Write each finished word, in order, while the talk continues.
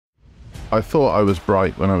I thought I was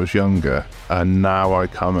bright when I was younger, and now I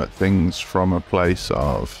come at things from a place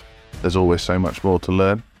of there's always so much more to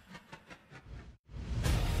learn.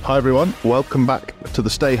 Hi everyone, welcome back to the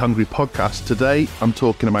Stay Hungry podcast. Today I'm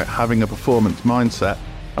talking about having a performance mindset,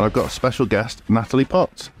 and I've got a special guest, Natalie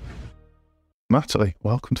Potts. Natalie,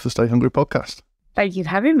 welcome to the Stay Hungry podcast. Thank you for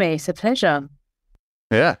having me. It's a pleasure.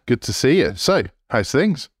 Yeah, good to see you. So, how's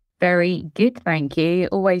things? Very good, thank you.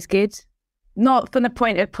 Always good. Not from the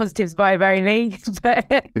point of positives vibe only, but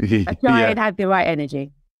I try and have the right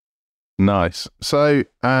energy. Nice. So,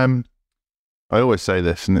 I always say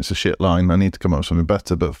this, and it's a shit line. I need to come up with something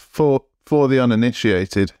better. But for the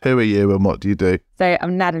uninitiated, who are you and what do you do? So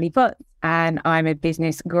I'm Natalie Potts, and I'm a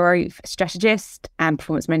business growth strategist and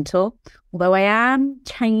performance mentor. Although I am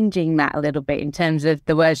changing that a little bit in terms of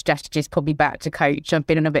the word strategist, probably back to coach. I've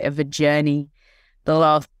been on a bit of a journey the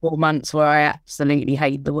last 4 months where I absolutely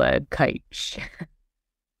hate the word coach.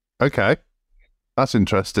 Okay. That's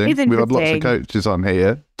interesting. We've had lots of coaches on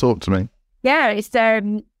here. Talk to me. Yeah, it's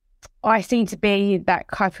I seem to be that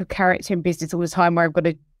type of character in business all the time where I've got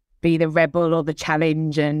to be the rebel or the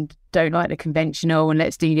challenge and don't like the conventional and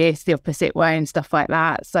let's do this the opposite way and stuff like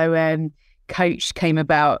that. So coach came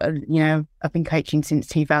about, I've been coaching since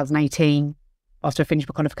 2018 after I finished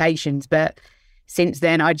my qualifications, but since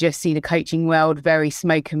then I just see the coaching world very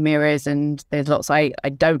smoke and mirrors, and there's lots I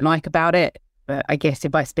don't like about it. But I guess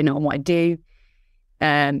if I spin it on what I do,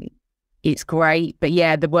 it's great. But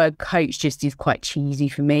yeah, the word coach just is quite cheesy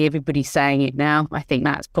for me. Everybody's saying it now. I think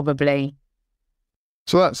that's probably...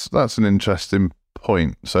 So that's an interesting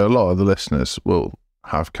point. So a lot of the listeners will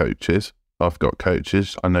have coaches. I've got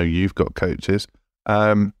coaches. I know you've got coaches.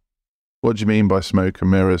 What do you mean by smoke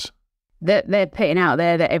and mirrors? That they're putting out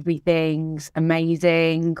there that everything's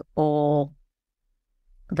amazing, or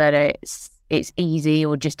that it's easy,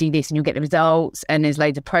 or just do this and you'll get the results. And there's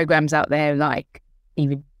loads of programs out there like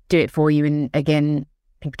even do it for you, and again,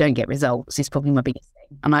 people don't get results. It's probably my biggest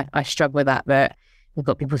thing, and I struggle with that. But we've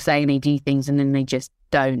got people saying they do things and then they just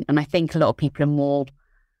don't. And I think a lot of people are more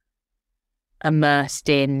immersed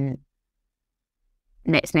in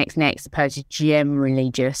next, opposed to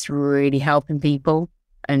generally just really helping people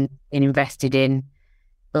and invested in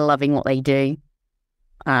loving what they do.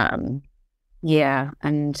 And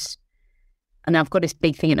I've got this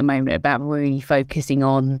big thing at the moment about really focusing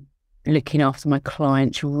on looking after my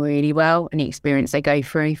clients really well and the experience they go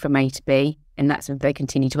through from A to B. And that's if they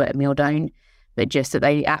continue to work with me or don't, but just that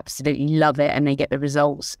they absolutely love it and they get the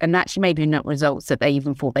results. And actually maybe not results that they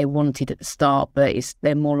even thought they wanted at the start, but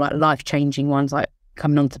they're more like life-changing ones, like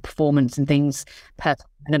coming on to performance and things, personal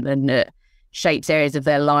development that shapes areas of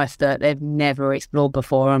their life that they've never explored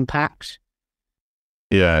before or unpacked.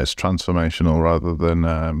 Yeah, it's transformational rather than...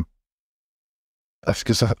 That's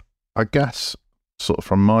because I guess sort of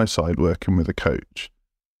from my side, working with a coach,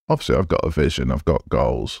 obviously I've got a vision, I've got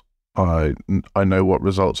goals, I know what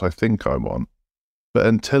results I think I want, but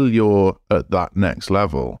until you're at that next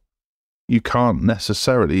level, you can't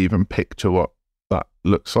necessarily even picture what that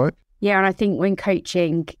looks like. Yeah, and I think when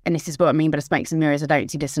coaching, and this is what I mean by the smokes and mirrors, I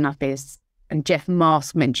don't see this enough, and Jeff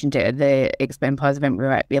Mask mentioned it at the Expo Empires event we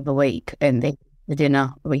were at the other week, and the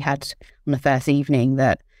dinner we had on the first evening,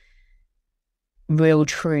 that real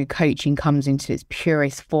true coaching comes into its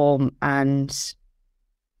purest form and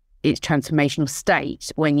its transformational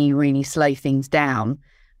state when you really slow things down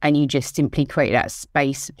and you just simply create that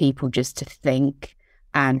space for people just to think,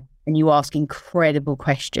 and you ask incredible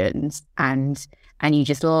questions and you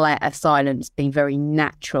just let a silence be very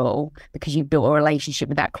natural because you've built a relationship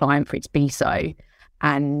with that client for it to be so.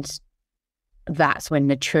 And that's when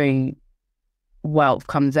the true wealth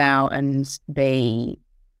comes out and the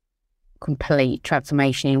complete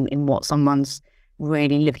transformation in what someone's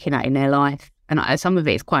really looking at in their life. And some of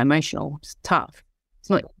it is quite emotional. It's tough.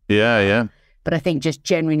 It's not... Yeah. But I think just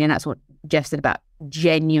genuinely, and that's what Jeff said about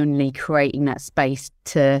genuinely creating that space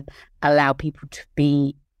to allow people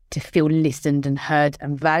to feel listened and heard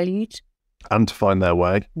and valued. And to find their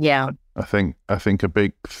way. Yeah. I think a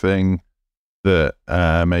big thing that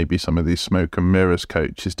maybe some of these smoke and mirrors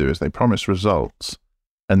coaches do is they promise results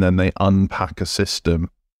and then they unpack a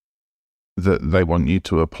system that they want you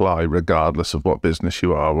to apply regardless of what business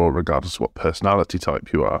you are or regardless of what personality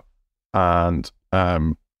type you are. And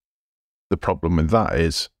the problem with that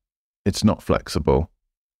is it's not flexible.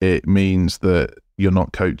 It means that you're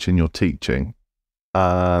not coaching, you're teaching,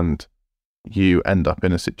 and you end up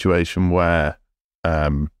in a situation where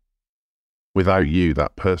without you,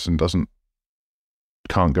 that person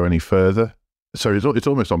can't go any further. So it's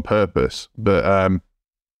almost on purpose, but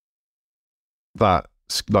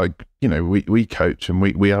that's like, we coach and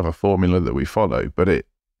we have a formula that we follow, but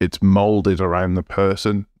it's molded around the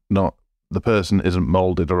person, not the person isn't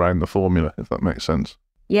molded around the formula, if that makes sense.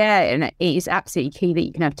 Yeah, and it is absolutely key that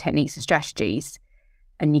you can have techniques and strategies,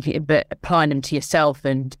 and you can, but applying them to yourself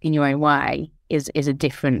and in your own way is a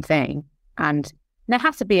different thing. And there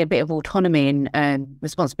has to be a bit of autonomy and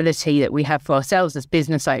responsibility that we have for ourselves as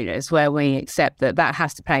business owners, where we accept that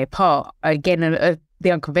has to play a part. Again,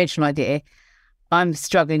 the unconventional idea, I'm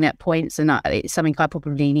struggling at points, and it's something I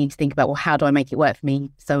probably need to think about. Well, how do I make it work for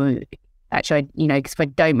me? So actually, because if I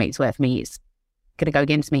don't make it work for me, it's going to go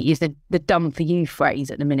against me. Use the done for you phrase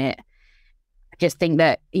at the minute. I just think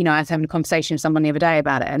that, I was having a conversation with someone the other day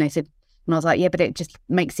about it, and I was like, yeah, but it just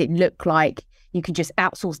makes it look like you can just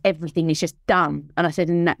outsource everything. It's just done. And I said,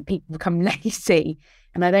 and that people become lazy.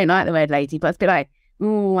 And I don't like the word lazy, but it's a bit like,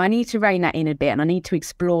 I need to rein that in a bit, and I need to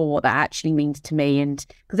explore what that actually means to me. And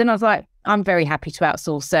because then I was like, I'm very happy to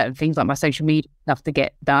outsource certain things like my social media stuff to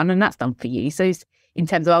get done, and that's done for you. So in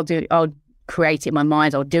terms of I'll create it in my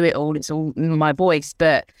mind, I'll do it all. It's all in my voice,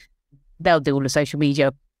 but they'll do all the social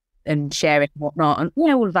media and share it and whatnot, and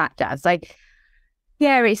all of that jazz. Like,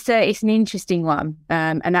 yeah, it's an interesting one,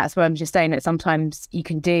 and that's why I'm just saying that sometimes you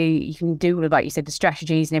can do all of, like you said, the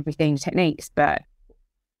strategies and everything, the techniques, but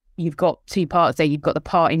you've got two parts there. You've got the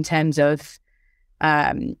part in terms of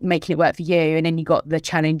making it work for you, and then you got the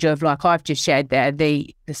challenge of, like I've just shared there,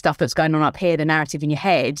 the stuff that's going on up here, the narrative in your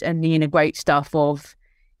head, and the inner great stuff of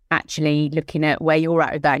actually looking at where you're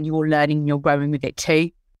at with that, and you're learning and you're growing with it too.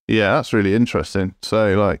 Yeah, that's really interesting.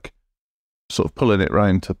 So, like, sort of pulling it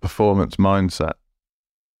round to performance mindset.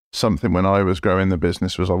 Something when I was growing the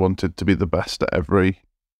business was I wanted to be the best at every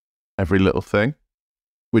little thing,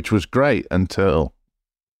 which was great until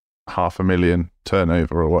 500,000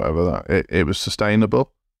 turnover or whatever it was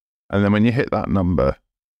sustainable. And then when you hit that number,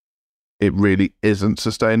 it really isn't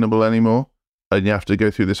sustainable anymore. And you have to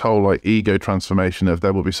go through this whole like ego transformation of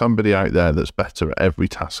there will be somebody out there that's better at every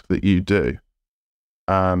task that you do.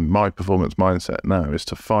 And my performance mindset now is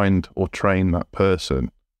to find or train that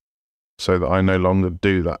person so that I no longer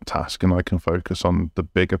do that task and I can focus on the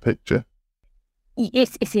bigger picture.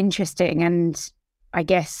 It's interesting. And I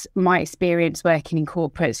guess my experience working in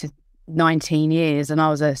corporates is 19 years, and I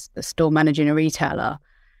was a store manager in a retailer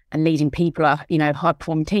and leading people, high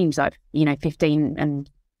performing teams, like, 15 and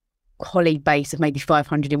colleague base of maybe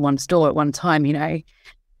 500 in one store at one time,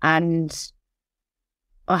 and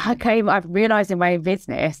I've realised in my own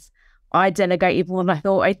business, I delegated more than I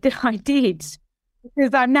thought I did.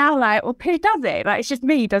 Because I'm now like, well, who does it? Like, it's just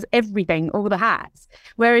me who does everything, all the hats.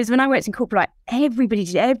 Whereas when I worked in corporate, like, everybody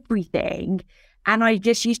did everything. And I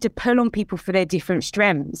just used to pull on people for their different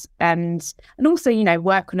strengths and also,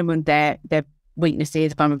 work on them on their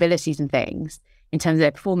weaknesses, vulnerabilities and things in terms of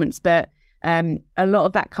their performance. But a lot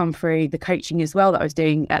of that come through the coaching as well that I was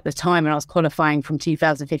doing at the time. And I was qualifying from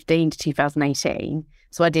 2015 to 2018.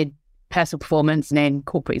 So I did personal performance and then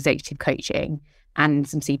corporate executive coaching and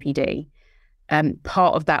some CPD.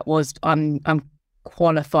 Part of that was I'm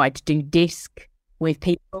qualified to do DISC with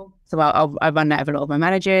people. So I run that with a lot of my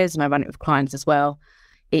managers, and I run it with clients as well.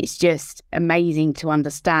 It's just amazing to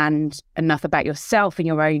understand enough about yourself and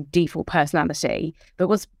your own default personality. But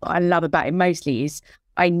what I love about it mostly is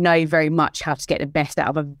I know very much how to get the best out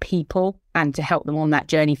of other people and to help them on that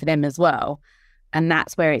journey for them as well. And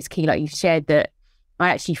that's where it's key, like you shared, that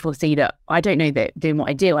I actually foresee that I don't know that doing what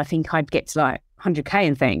I do, I think I'd get to like 100K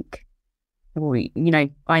and think, well,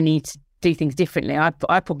 I need to do things differently.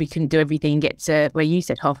 I probably couldn't do everything and get to where you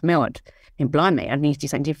said 500,000. Blimey, I need to do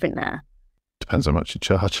something different there. Depends how much you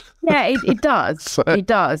charge. Yeah, it does. So... It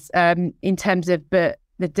does. In terms of, but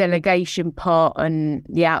the delegation part and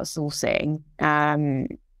the outsourcing. Oh,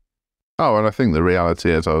 and I think the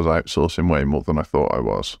reality is I was outsourcing way more than I thought I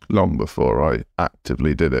was long before I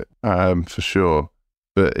actively did it, for sure.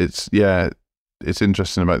 But it's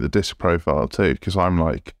interesting about the DISC profile too, because I'm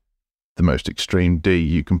like the most extreme D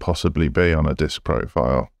you can possibly be on a DISC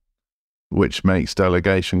profile, which makes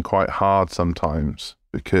delegation quite hard sometimes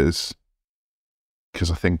because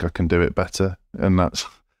I think I can do it better, and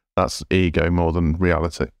that's ego more than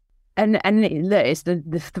reality. And look, it's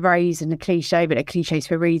the phrase and the cliche, but the cliches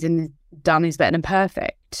for a reason. Done is better than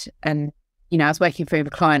perfect. And I was working through with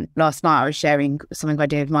a client last night. I was sharing something I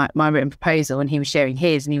did with my written proposal, and he was sharing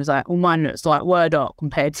his, and he was like, "Oh, mine looks like Word art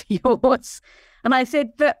compared to yours." And I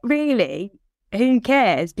said, "But really, who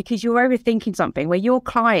cares? Because you're overthinking something where your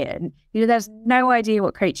client, who has no idea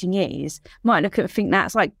what coaching is, might look at and think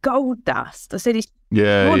that's like gold dust." I said, "It's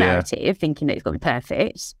your narrative thinking that it's got to be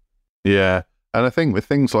perfect." Yeah. And I think with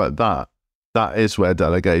things like that, that is where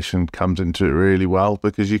delegation comes into it really well,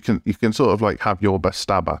 because you can sort of like have your best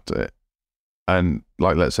stab at it. And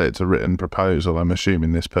like, let's say it's a written proposal. I'm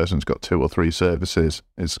assuming this person's got 2 or 3 services.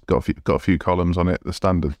 It's got a few columns on it, the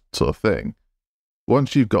standard sort of thing.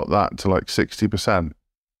 Once you've got that to like 60%,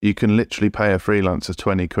 you can literally pay a freelancer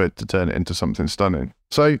 20 quid to turn it into something stunning.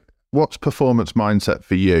 So what's performance mindset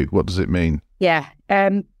for you? What does it mean? Yeah.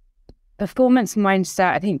 Performance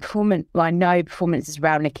mindset, I think I know performance is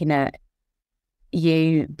around looking at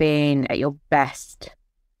you being at your best,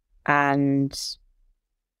 and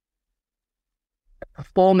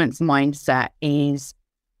performance mindset is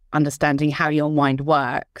understanding how your mind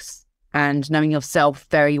works and knowing yourself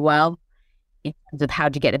very well in terms of how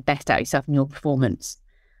to get the best out of yourself in your performance.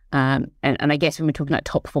 And I guess when we're talking like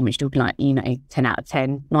top performance, you're talking like, 10 out of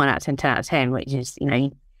 10, 9 out of 10, 10 out of 10, which is,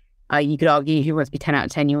 you could argue who wants to be 10 out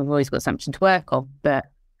of 10, you've always got something to work on. But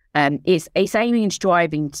it's aiming and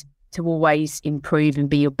striving to always improve and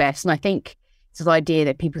be your best. And I think it's this idea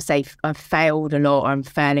that people say, I've failed a lot, or I'm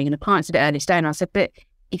failing. And the client said it earlier today, and I said, but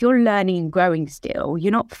if you're learning and growing still,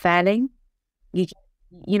 you're not failing.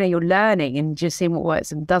 You're learning and just seeing what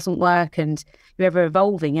works and doesn't work, and you're ever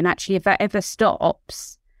evolving. And actually, if that ever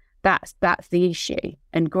stops, that's the issue.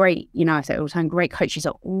 And great, I say all the time, great coaches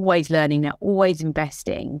are always learning. They're always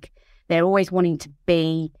investing. They're always wanting to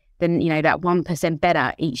be that 1%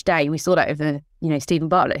 better each day. We saw that with Stephen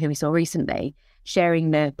Bartlett, who we saw recently,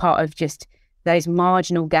 sharing the part of just those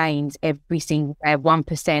marginal gains every single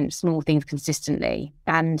 1%, small things consistently.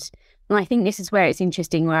 And I think this is where it's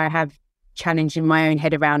interesting, where I have challenged in my own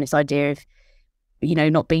head around this idea of,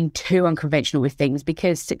 not being too unconventional with things,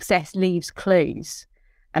 because success leaves clues.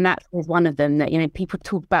 And that is one of them that, people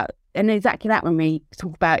talk about. And exactly that, when we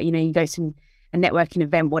talk about, you go to a networking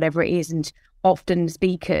event, whatever it is, and often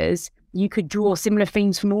speakers, you could draw similar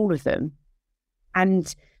themes from all of them.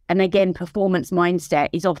 And again, performance mindset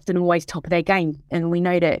is often always top of their game. And we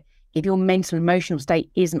know that if your mental and emotional state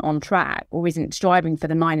isn't on track or isn't striving for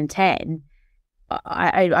the 9 and 10,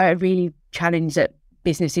 I really challenge that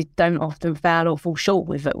businesses don't often fail or fall short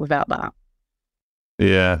without that.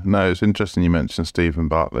 Yeah, no, it's interesting you mentioned Stephen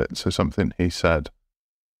Bartlett. So something he said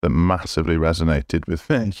that massively resonated with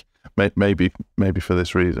me, maybe for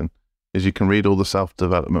this reason, is you can read all the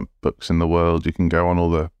self-development books in the world, you can go on all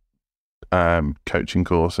the coaching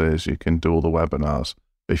courses, you can do all the webinars,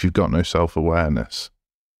 but if you've got no self-awareness,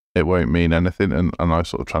 it won't mean anything. And I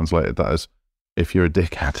sort of translated that as, if you're a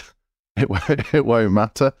dickhead, it won't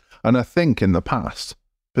matter. And I think in the past,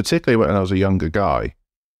 particularly when I was a younger guy,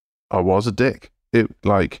 I was a dick.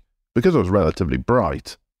 Because I was relatively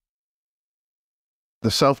bright,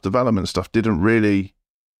 the self-development stuff didn't really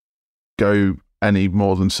go any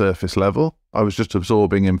more than surface level. I was just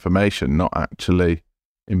absorbing information, not actually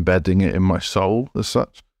embedding it in my soul as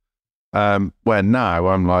such. Where now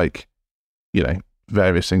I'm like,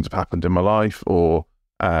 various things have happened in my life,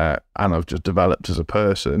 and I've just developed as a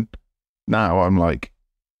person. Now I'm like,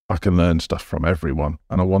 I can learn stuff from everyone,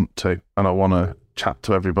 and I want to chat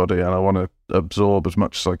to everybody, and I want to absorb as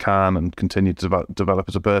much as I can and continue to develop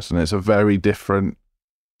as a person. It's a very different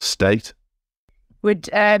state. Would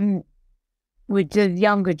the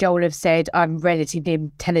younger Joel have said, I'm relatively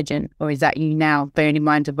intelligent, or is that you now, bearing in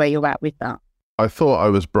mind of where you're at with that? I thought I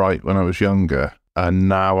was bright when I was younger, and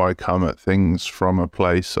now I come at things from a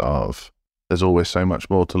place of, there's always so much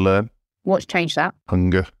more to learn. What's changed that?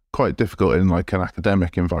 Hunger. Quite difficult in like an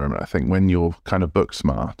academic environment, I think, when you're kind of book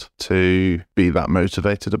smart, to be that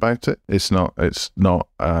motivated about it. It's not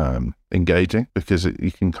engaging, because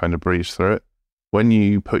you can kind of breeze through it. When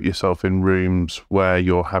you put yourself in rooms where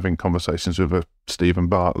you're having conversations with a Stephen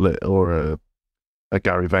Bartlett or a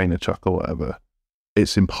Gary Vaynerchuk or whatever,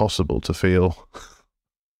 it's impossible to feel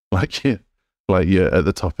like you're at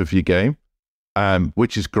the top of your game,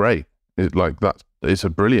 which is great. It's a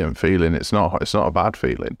brilliant feeling. It's not a bad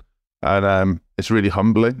feeling, and it's really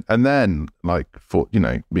humbling. And then,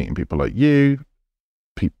 meeting people like you,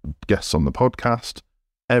 guests on the podcast,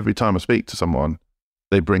 every time I speak to someone,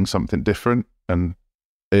 they bring something different, and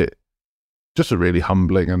it just a really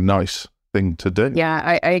humbling and nice thing to do.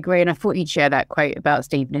 Yeah, I agree. And I thought you'd share that quote about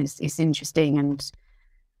Stephen. It's interesting, and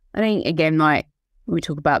I think again, we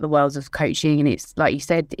talk about the worlds of coaching, and it's like you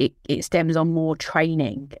said, it stems on more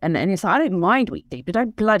training, and it's like, I don't mind what you do, but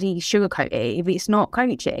don't bloody sugarcoat it if it's not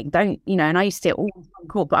coaching. Don't, and I used to say, oh,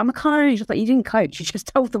 cool, but I'm a coach. Like, you didn't coach, you just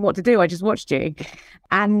told them what to do. I just watched you.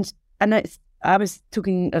 And I was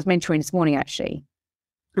mentoring this morning actually,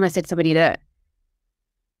 and I said to somebody that,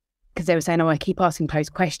 because they were saying, I keep asking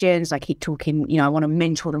posed questions, I keep talking, I want to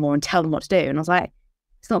mentor them more and tell them what to do. And I was like,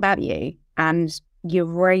 it's not about you, and you're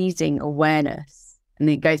raising awareness. And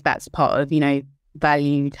it goes back to part of,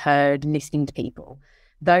 valued, heard, listening to people.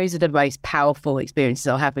 those are the most powerful experiences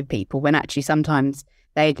I'll have with people, when actually sometimes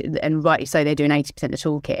and rightly so, they're doing 80% of the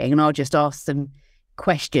talking, and I'll just ask them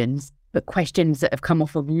questions, but questions that have come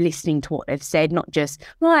off of listening to what they've said, not just,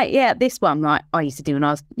 right, yeah, this one, like I used to do when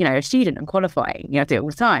I was, a student and qualifying, I do it all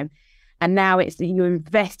the time. And now it's that you're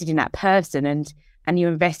invested in that person, and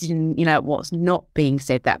you're invested in, what's not being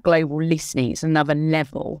said, that global listening. It's another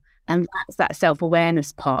level. And that's that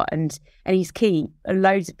self-awareness part. And he's key.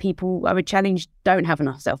 Loads of people, I would challenge, don't have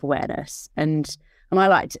enough self-awareness. And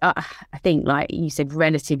I think, like you said,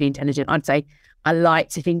 relatively intelligent. I'd say I like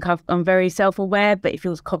to think I'm very self-aware, but it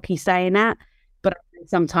feels cocky saying that. But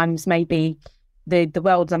sometimes maybe the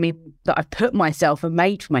world, that I've put myself and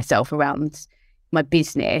made for myself around my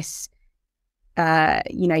business,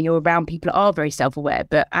 you're around people that are very self-aware,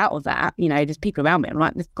 but out of that, there's people around me, I'm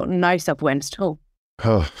like, they've got no self-awareness at all.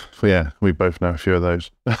 Oh, yeah, we both know a few of those.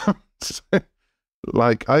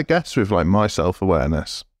 Like, I guess with like my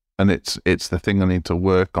self-awareness, and it's the thing I need to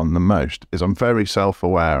work on the most, is I'm very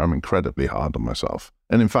self-aware. I'm incredibly hard on myself.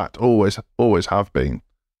 And in fact, always have been.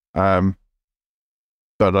 But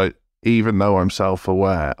even though I'm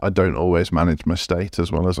self-aware, I don't always manage my state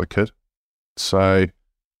as well as I could. So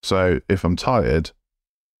if I'm tired,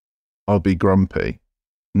 I'll be grumpy,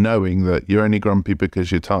 knowing that you're only grumpy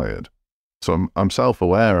because you're tired. So I'm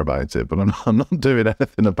self-aware about it, but I'm not doing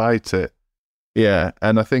anything about it. Yeah,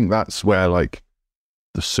 and I think that's where, like,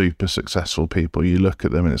 the super successful people, you look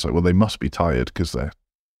at them and it's like, well, they must be tired because they're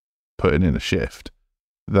putting in a shift.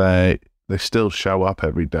 They still show up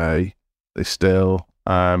every day. They still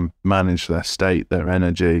manage their state, their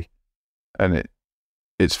energy, and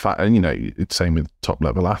it's fat. And it's same with top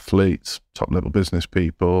level athletes, top level business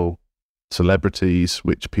people, celebrities,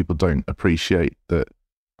 which people don't appreciate. That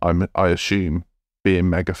I assume being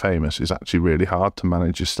mega famous is actually really hard to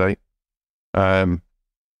manage your state.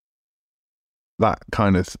 That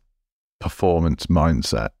kind of performance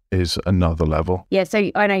mindset is another level. Yeah, so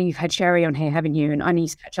I know you've had Sherry on here, haven't you? And I need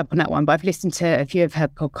to catch up on that one, but I've listened to a few of her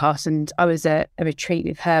podcasts, and I was at a retreat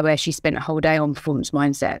with her where she spent a whole day on performance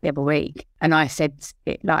mindset the other week. And I said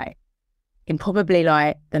it like, in probably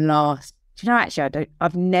like the last, actually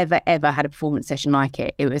I've never ever had a performance session like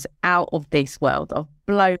it. It was out of this world. I've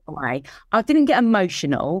blown away. I didn't get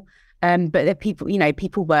emotional, but the people,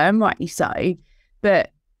 people were, and rightly so, but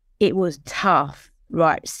it was tough,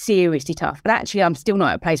 right? Seriously tough. But actually, I'm still not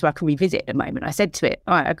at a place where I can revisit at the moment. I said to it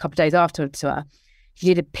a couple of days afterwards to her, she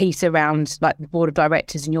did a piece around like the board of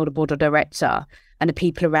directors, and you're the board of director, and the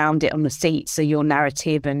people around it on the seat. So your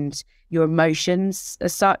narrative and your emotions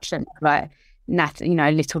as such, and like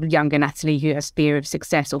little younger Natalie who has fear of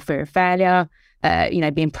success or fear of failure,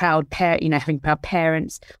 being proud having proud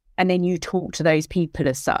parents, and then you talk to those people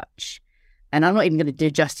as such. And I'm not even going to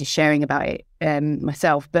do justice sharing about it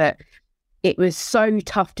myself, but it was so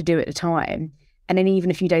tough to do at the time. And then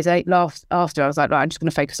even a few days after, I was like, right, I'm just going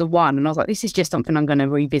to focus on one. And I was like, this is just something I'm going to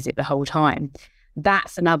revisit the whole time.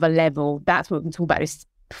 That's another level. That's what we talk about. This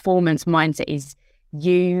performance mindset is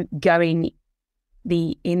you going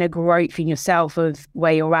the inner growth in yourself of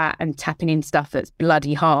where you're at and tapping in stuff that's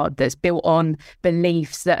bloody hard, that's built on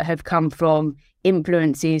beliefs that have come from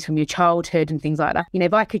influences from your childhood and things like that.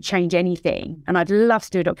 If I could change anything, and I'd love to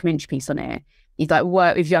do a documentary piece on it, is like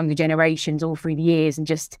work with younger generations all through the years, and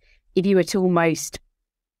just if you were to almost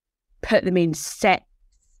put them in set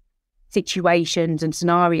situations and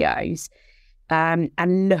scenarios, and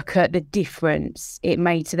look at the difference it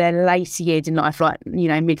made to their later years in life, like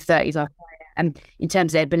mid-30s, and in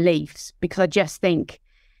terms of their beliefs. Because I just think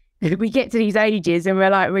if we get to these ages and we're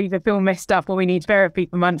like, we either feel messed up or we need therapy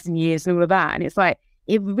for months and years and all of that. And it's like,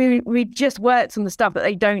 if we just worked on the stuff that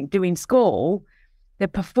they don't do in school, the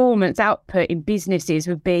performance output in businesses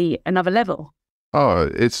would be another level. Oh,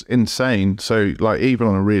 it's insane. So like, even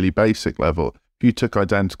on a really basic level, if you took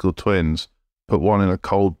identical twins, put one in a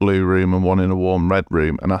cold blue room and one in a warm red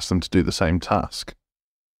room and asked them to do the same task,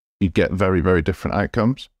 you'd get very, very different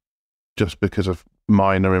outcomes just because of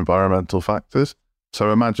minor environmental factors.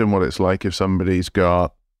 So imagine what it's like if somebody's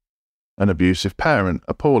got an abusive parent,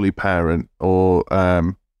 a poorly parent, or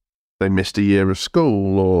they missed a year of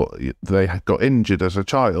school, or they got injured as a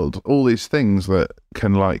child. All these things that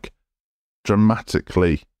can like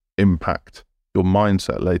dramatically impact your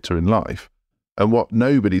mindset later in life. And what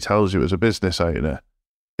nobody tells you as a business owner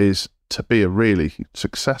is to be a really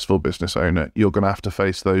successful business owner, you're going to have to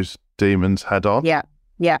face those demons head on. Yeah.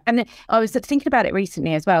 Yeah. And I was thinking about it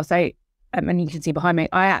recently as well. So, and you can see behind me,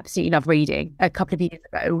 I absolutely love reading. A couple of years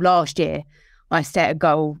ago, last year, I set a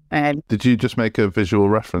goal. Did you just make a visual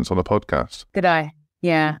reference on a podcast? Did I?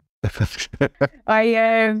 Yeah.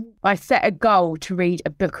 I set a goal to read a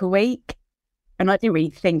book a week. And I didn't really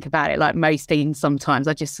think about it like most things sometimes.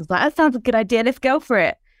 I just was like, that sounds a good idea, let's go for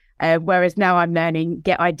it. Whereas now I'm learning,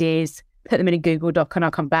 get ideas, put them in a Google Doc, and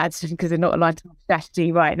I'll come back to them because they're not aligned to my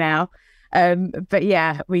strategy right now. But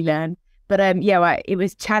yeah, we learn. But it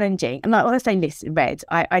was challenging. And like when I say read,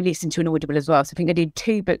 I listened to an Audible as well. So I think I did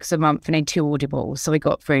 2 books a month and then 2 Audibles. So we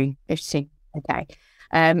got through 50. Okay.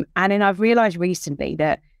 And then I've realised recently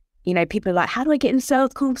that, you know, people are like, how do I get in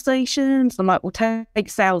sales conversations? I'm like, well, take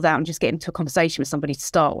sales out and just get into a conversation with somebody to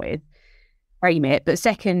start with, frame it. But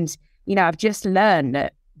second, you know, I've just learned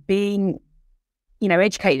that being, you know,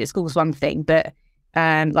 educated at school is one thing, but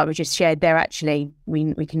like we just shared there, actually,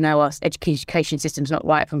 we can know our education system's not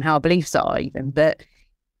right from how our beliefs are even, but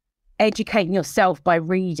educating yourself by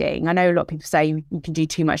reading. I know a lot of people say you can do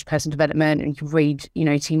too much personal development and you can read, you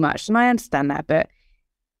know, too much. And I understand that, but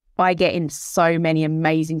I get in so many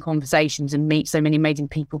amazing conversations and meet so many amazing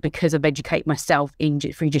people because I've educated myself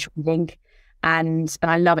through just reading. And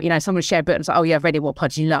I love it. You know, someone shared a book and it's like, oh yeah, I've read it. What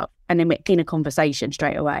part do you love? And then we're in a conversation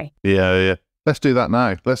straight away. Yeah. Let's do that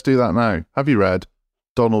now. Have you read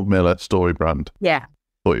Donald Miller, Storybrand? Yeah.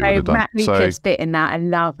 Thought you would have done. Matt Lucas bit in that I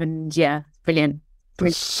love, and yeah, brilliant.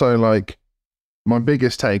 So like my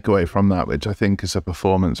biggest takeaway from that, which I think is a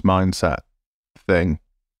performance mindset thing,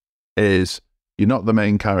 is you're not the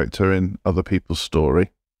main character in other people's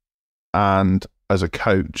story. And as a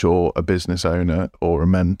coach or a business owner or a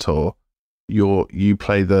mentor, you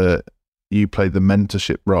play the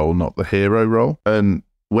mentorship role, not the hero role. And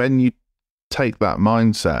when you take that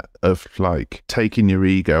mindset of like taking your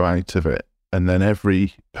ego out of it, and then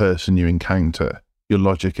every person you encounter, your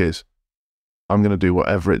logic is, I'm going to do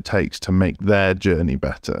whatever it takes to make their journey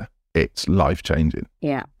better. It's life-changing.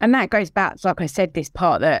 Yeah. And that goes back to, like I said, this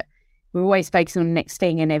part that we're always focusing on the next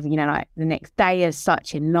thing and every, you know, like the next day as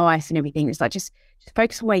such in life and everything. It's like just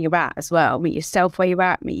focus on where you're at as well. Meet yourself where you're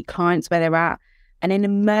at, meet your clients where they're at, and then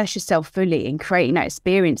immerse yourself fully in creating that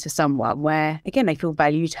experience for someone where, again, they feel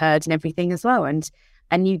valued, heard and everything as well.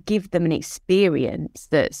 And you give them an experience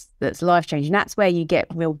that's life-changing. That's where you get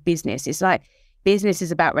real business. It's like business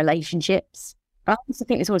is about relationships. I used to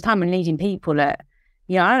think this all the time when leading people that,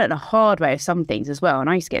 you know, I learned the hard way of some things as well. And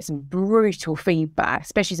I used to get some brutal feedback,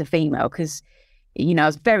 especially as a female, because, you know, I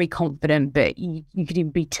was very confident, but you could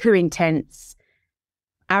even be too intense,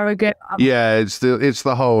 arrogant. Yeah, it's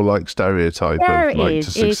the whole like stereotype of like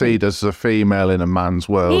to succeed as a female in a man's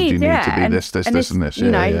world, you need to be this, and this. You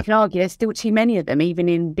know, you can argue there's still too many of them, even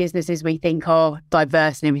in businesses we think are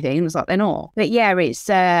diverse and everything. It's like they're not. But yeah, it's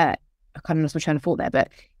I kind of lost my train of thought there, but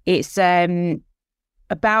it's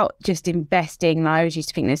about just investing. And I always used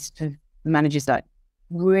to think this for managers, like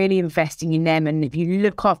really investing in them. And if you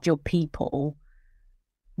look after your people,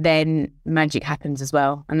 then magic happens as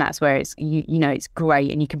well. And that's where it's, you know, it's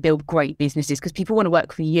great. And you can build great businesses because people want to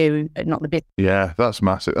work for you, not the business. Yeah, that's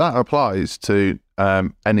massive. That applies to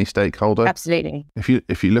any stakeholder. Absolutely.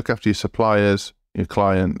 If you look after your suppliers, your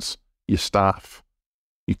clients, your staff,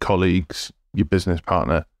 your colleagues, your business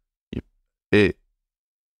partner,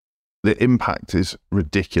 the impact is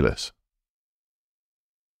ridiculous.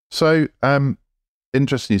 So,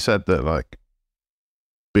 interesting you said that like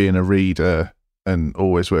being a reader and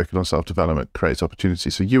always working on self-development creates opportunity.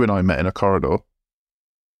 So you and I met in a corridor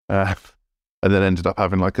and then ended up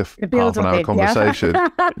having like a half an hour conversation.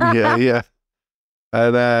 Yeah.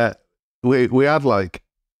 And we had like,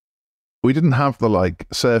 we didn't have the like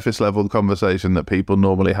surface level conversation that people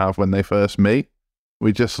normally have when they first meet.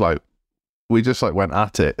 We just like went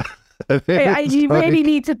at it. You really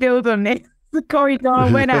need to build on this. The corridor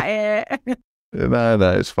went at it.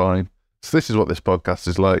 No, it's fine. So this is what this podcast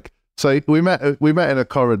is like. So we met in a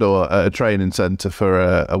corridor at a training centre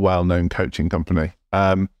for a well-known coaching company,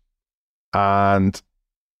 and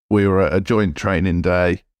we were at a joint training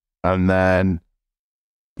day. And then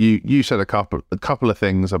you said a couple of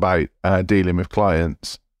things about dealing with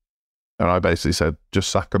clients, and I basically said just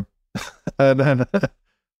sack them, and then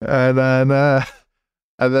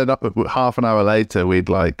half an hour later we'd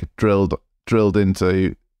like drilled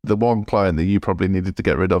into the one client that you probably needed to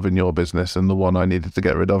get rid of in your business and the one I needed to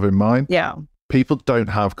get rid of in mine. Yeah. People don't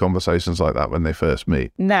have conversations like that when they first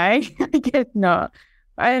meet. No, I guess not.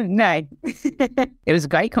 No. It was a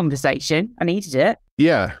great conversation. I needed it.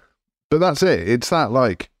 Yeah. But that's it. It's that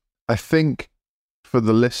like, I think for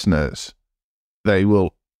the listeners, they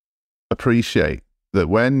will appreciate that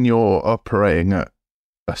when you're operating at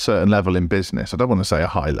a certain level in business, I don't want to say a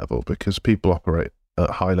high level because people operate at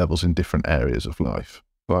high levels in different areas of life.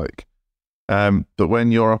 Like, but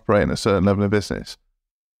when you're operating at a certain level of business,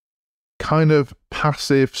 kind of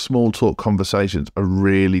passive small talk conversations are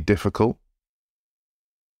really difficult.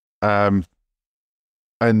 And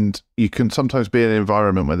And you can sometimes be in an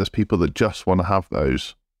environment where there's people that just want to have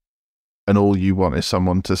those, and all you want is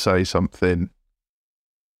someone to say something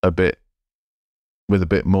with a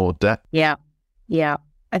bit more depth. Yeah.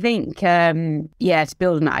 I think, to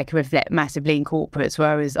build on that, I can reflect massively in corporates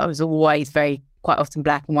where I was always quite often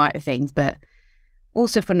black and white with things, but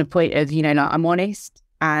also from the point of, I'm honest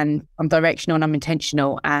and I'm directional and I'm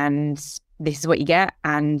intentional, and this is what you get,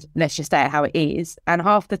 and let's just say it how it is. And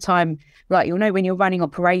half the time, right, you'll know when you're running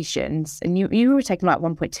operations and you were taking like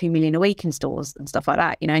 1.2 million a week in stores and stuff like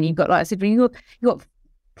that, and you've got, like I said, when you've got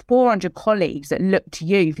 400 colleagues that look to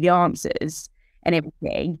you for the answers and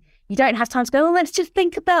everything, you don't have time to go, let's just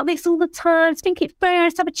think about this all the time. Think it through,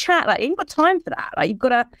 let's have a chat. Like, you've got time for that. Like, you've got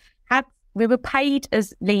to we were paid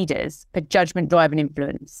as leaders for judgment, drive and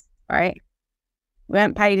influence, right? We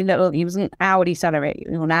weren't paid it was an hourly salary,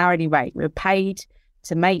 an hourly rate. We were paid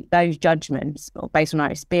to make those judgments based on our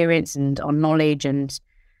experience and our knowledge and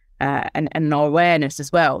our awareness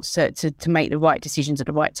as well. So to make the right decisions at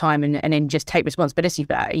the right time and then just take responsibility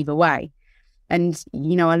for that either way. And,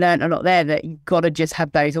 I learned a lot there that you've got to just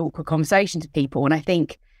have those awkward conversations with people. And I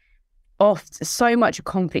think often so much of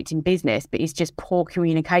conflict in business, but it's just poor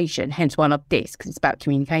communication. Hence why I love this, because it's about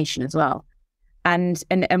communication as well. And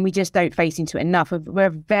we just don't face into it enough. We're a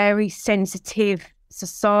very sensitive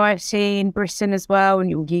society in Britain as well,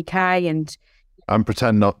 and UK, and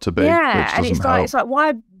pretend not to be. Yeah, and it's like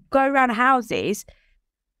why go around houses?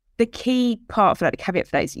 The key part for that, the caveat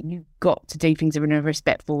for that, is you've got to do things in a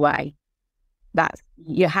respectful way. That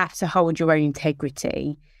you have to hold your own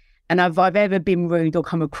integrity. And if I've ever been rude or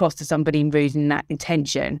come across to somebody rude in that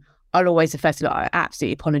intention, I'll always first say, I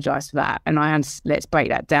absolutely apologise for that. And let's break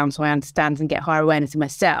that down so I understand and get higher awareness of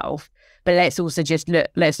myself. But let's also just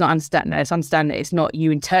let's understand that it's not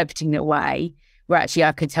you interpreting it away, where actually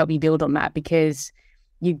I could help you build on that, because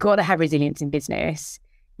you've got to have resilience in business.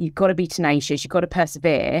 You've got to be tenacious. You've got to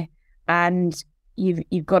persevere. And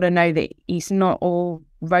you've got to know that it's not all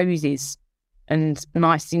roses and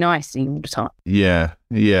nicey all the time. Yeah.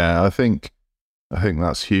 I think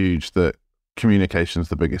that's huge, that communication is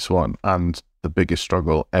the biggest one and the biggest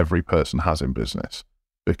struggle every person has in business,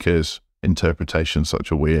 because interpretation is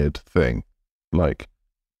such a weird thing. Like,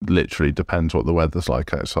 literally depends what the weather's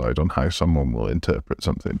like outside on how someone will interpret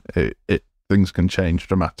something. Things can change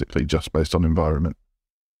dramatically just based on environment.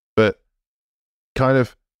 But kind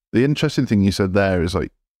of the interesting thing you said there is,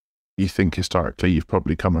 like, you think historically you've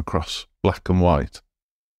probably come across black and white.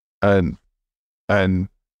 And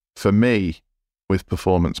for me, with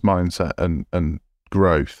performance mindset and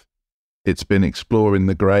growth, it's been exploring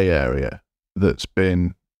the grey area that's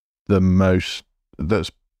bore the most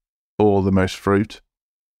fruit.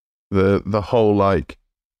 The whole, like,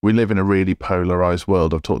 we live in a really polarized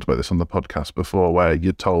world. I've talked about this on the podcast before, where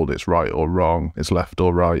you're told it's right or wrong, it's left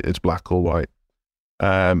or right, it's black or white.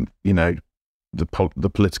 The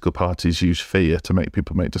political parties use fear to make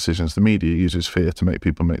people make decisions. The media uses fear to make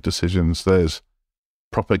people make decisions. There's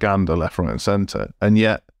propaganda left, right, and centre. And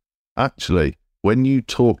yet, actually, when you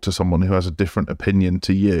talk to someone who has a different opinion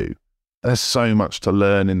to you, there's so much to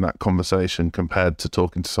learn in that conversation compared to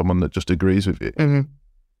talking to someone that just agrees with you.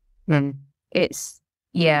 Mm-hmm.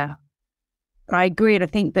 I agree. And I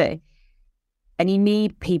think that, and you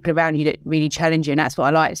need people around you that really challenge you. And that's what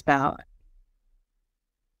I liked about,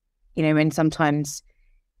 and sometimes,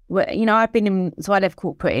 I've been so I left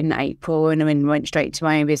corporate in April and I went straight to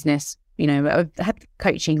my own business. I had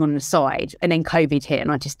coaching on the side, and then COVID hit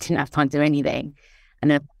and I just didn't have time to do anything. And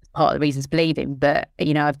then part of the reasons believing, but,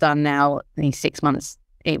 I've done now, I think 6 months,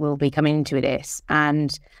 it will be coming into this.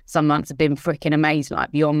 And some months have been freaking amazing,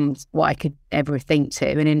 like beyond what I could ever think to.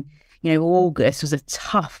 And then, August was a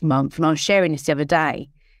tough month. And I was sharing this the other day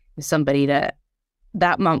with somebody that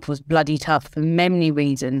month was bloody tough for many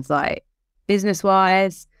reasons, like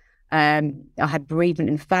business-wise. I had bereavement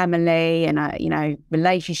in family and,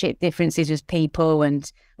 relationship differences with people, and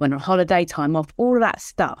went on holiday, time off, all of that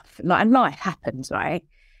stuff. Like, and life happens, right?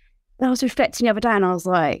 And I was reflecting the other day and I was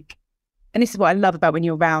like, and this is what I love about when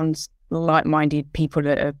you're around like-minded people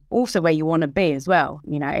that are also where you want to be as well,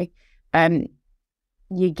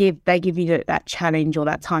 they give you that challenge or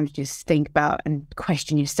that time to just think about and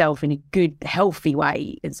question yourself in a good, healthy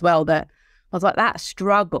way as well. That I was like, that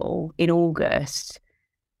struggle in August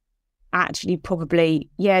actually probably,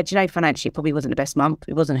 financially it probably wasn't the best month.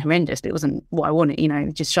 It wasn't horrendous, but it wasn't what I wanted,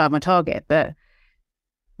 just shy of my target. But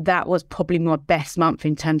that was probably my best month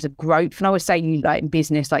in terms of growth. And I would say, like in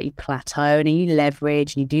business, like you plateau and you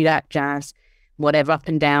leverage and you do that jazz, whatever, up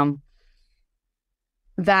and down.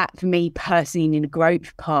 That for me personally, in the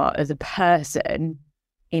growth part as a person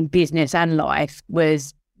in business and life,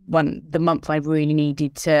 was the month I really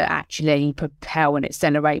needed to actually propel and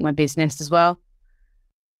accelerate my business as well.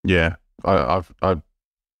 Yeah, I've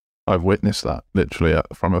witnessed that literally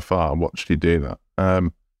from afar. Watched you do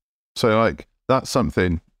that. So like that's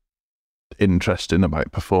something interesting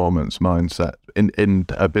about performance mindset in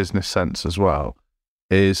a business sense as well.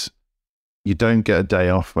 Is you don't get a day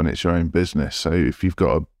off when it's your own business. So if you've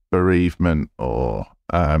got a bereavement or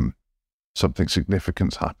something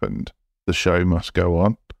significant's happened, the show must go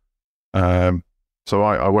on. So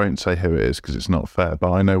I won't say who it is because it's not fair,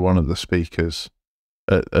 but I know one of the speakers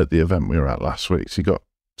at the event we were at last week. So you got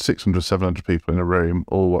 600, 700 people in a room,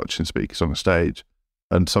 all watching speakers on a stage,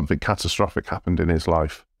 and something catastrophic happened in his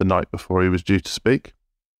life the night before he was due to speak.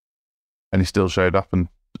 And he still showed up and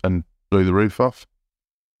blew the roof off.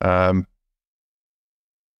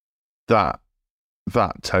 That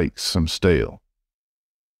takes some steel.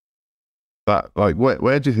 That, like,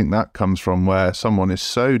 where do you think that comes from, where someone is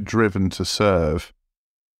so driven to serve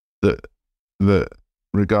that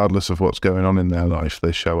regardless of what's going on in their life,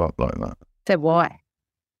 they show up like that? So why?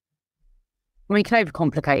 I mean, you can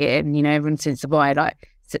overcomplicate it, and, you know, everyone says why. Like,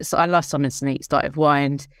 so I love Simon Sinek started why,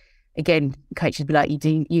 and again, coaches be like,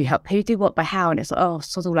 you help who, do what, by how, and it's like, oh,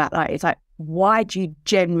 sod all that. Like, it's like, why do you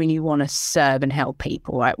genuinely want to serve and help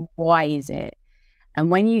people? Right? Why is it? And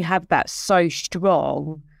when you have that so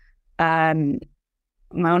strong, my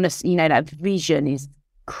honest, you know, that vision is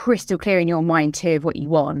crystal clear in your mind too of what you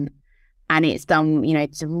want, and it's done, you know,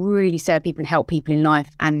 to really serve people and help people in life,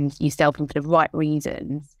 and you serve them for the right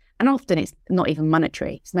reasons. And often it's not even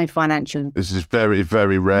monetary. It's no financial. This is very,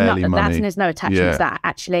 very rarely money. There's no attachment to that.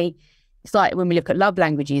 Actually, it's like when we look at love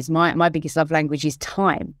languages, my biggest love language is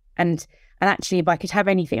time. And actually, if I could have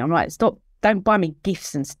anything, I'm like, stop, don't buy me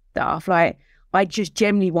gifts and stuff. Like, I just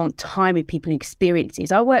generally want time with people and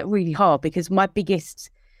experiences. I work really hard because my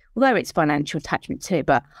biggest, although it's financial attachment too,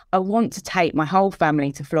 but I want to take my whole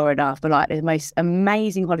family to Florida for like the most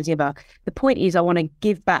amazing holiday ever. The point is, I want to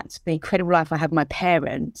give back to the incredible life I had with my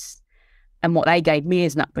parents and what they gave me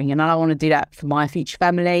as an upbringing. And I want to do that for my future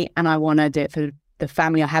family, and I want to do it for the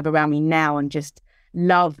family I have around me now, and just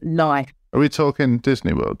love life. Are we talking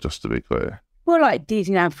Disney World, just to be clear? Well, like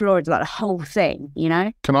Disneyland, Florida, like the whole thing, you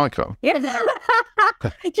know? Can I come? Yeah.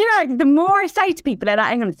 Do you know, the more I say to people, they're like,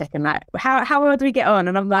 hang on a second, like, how well do we get on?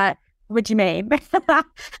 And I'm like, what do you mean?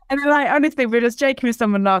 And they're like, honestly, we were just joking with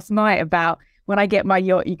someone last night about when I get my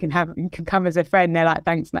yacht, you can come as a friend. They're like,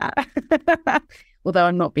 thanks, Matt. Although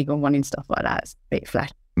I'm not big on wanting stuff like that. It's a bit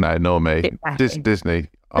flat. No, nor me. Disney,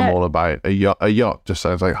 I'm all about a yacht. A yacht just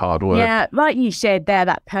sounds like hard work. Yeah, like you said there,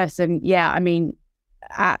 that person, yeah, I mean,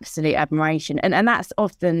 absolute admiration. And that's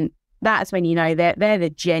often, that's when, you know, they're the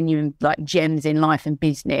genuine, like, gems in life and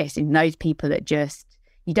business, and those people that just,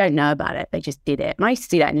 you don't know about it, they just did it. And I used to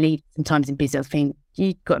see that in lead sometimes in business. I think,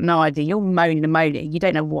 you've got no idea, you're moaning and moaning, you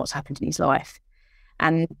don't know what's happened in his life.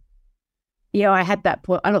 And yeah, I had that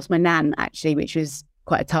point. I lost my nan actually, which was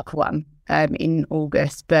quite a tough one in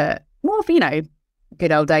August, but more for, you know,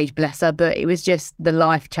 good old age, bless her. But it was just the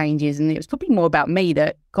life changes, and it was probably more about me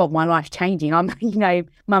that, God, my life's changing. I'm, you know,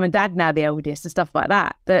 mum and dad now, the eldest, and stuff like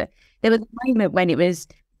that. But there was a moment when it was,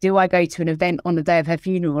 do I go to an event on the day of her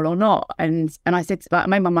funeral or not? And I said, I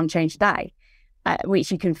made my mum change the day,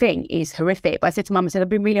 which you can think is horrific. But I said to mum, I said, I've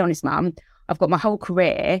been really honest, mum. I've got my whole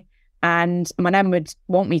career, and my nan would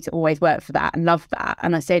want me to always work for that and love that.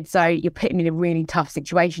 And I said, so you're putting me in a really tough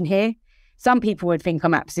situation here. Some people would think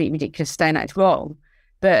I'm absolutely ridiculous saying that's wrong,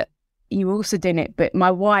 but you're also doing it. But my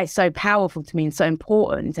why is so powerful to me and so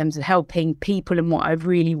important in terms of helping people and what I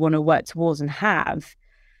really want to work towards and have.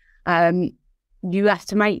 You have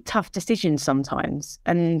to make tough decisions sometimes,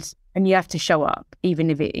 and you have to show up, even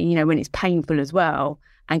if it, you know, when it's painful as well,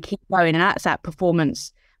 and keep going. And that's that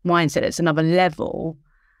performance mindset. It's another level.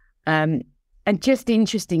 And just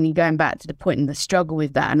interestingly, going back to the point and the struggle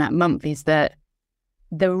with that and that month, is that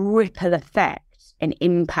the ripple effect and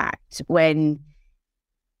impact when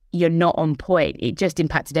you're not on point, it just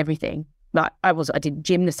impacted everything. Like I did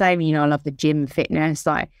gym the same, you know, I love the gym fitness.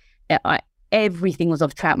 Like everything was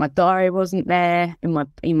off track. My diary wasn't there in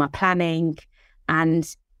my planning.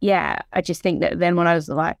 And yeah, I just think that then when I was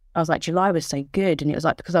like, July was so good. And it was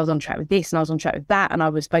like, because I was on track with this and I was on track with that, and I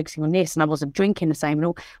was focusing on this, and I wasn't drinking the same,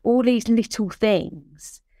 and all these little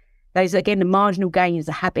things. Those, again, the marginal gains,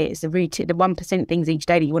 the habits, the routine, the 1% things each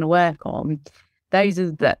day that you want to work on. Those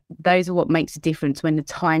are what makes a difference when the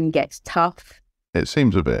time gets tough. It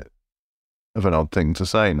seems a bit of an odd thing to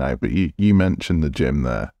say now, but you mentioned the gym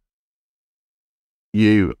there.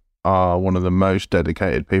 You are one of the most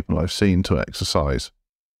dedicated people I've seen to exercise.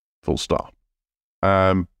 Full stop.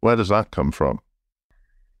 Where does that come from?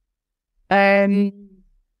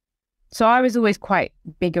 So I was always quite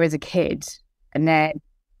bigger as a kid, and I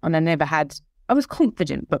was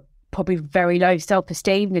confident, but probably very low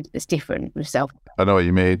self-esteem. It's different with self. I know what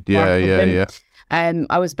you mean. Yeah.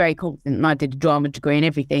 I was very confident, and I did a drama degree and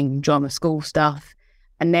everything, drama school stuff.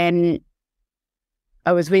 And then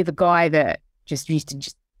I was with a guy that just used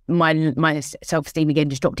to my self-esteem again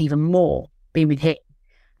just dropped even more being with him.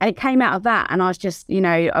 And it came out of that. And I was just,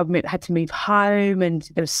 I had to move home, and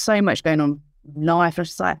there was so much going on in life. And I was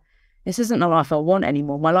just like, this isn't the life I want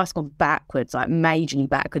anymore. My life's gone backwards, like majorly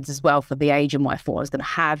backwards as well for the age and what I thought I was going to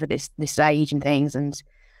have at this age and things. And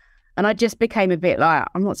I just became a bit like,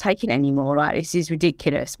 I'm not taking it anymore. Like, this is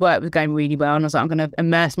ridiculous. Work was going really well. And I was like, I'm going to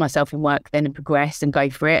immerse myself in work then and progress and go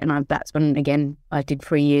for it. And that's when, again, I did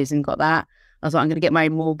 3 years and got that. I was like, I'm going to get my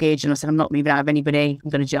own mortgage. And I said, I'm not moving out of anybody. I'm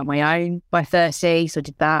going to do it on my own by 30. So I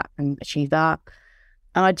did that and achieved that.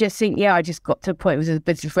 And I just think, I just got to a point, it was a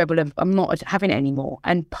bit of a rebel of, I'm not having it anymore.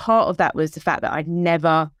 And part of that was the fact that I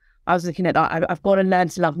was looking at that, I've got to learn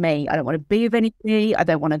to love me. I don't want to be with anybody. I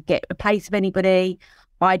don't want to get a place of anybody.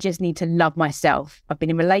 I just need to love myself. I've been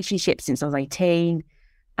in relationships since I was 18,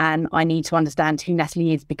 and I need to understand who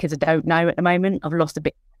Natalie is, because I don't know at the moment. I've lost a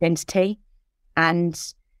bit of identity. And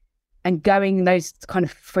going those kind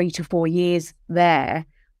of 3 to 4 years there,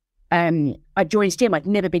 I joined gym. I'd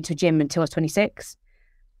never been to a gym until I was 26.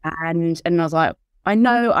 And I was like, I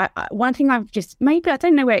know, one thing I've just, maybe I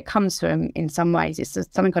don't know where it comes from in some ways. It's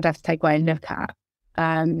just something I'd have to take away and look at.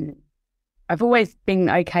 I've always been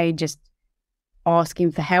okay just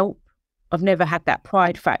asking for help. I've never had that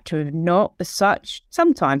pride factor of not as such,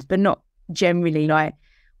 sometimes, but not generally. Like,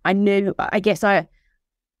 your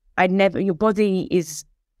body is,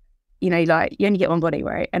 like, you only get one body,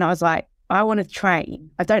 right? And I was like, I want to train.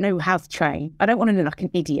 I don't know how to train. I don't want to look like an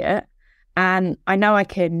idiot. And I know I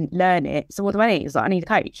can learn it. So what do I need? It's like, I need a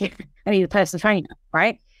coach. I need a personal trainer,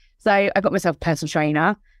 right? So I got myself a personal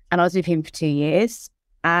trainer, and I was with him for 2 years.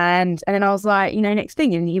 And then I was like, next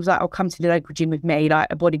thing. And he was like, I'll come to the local gym with me, like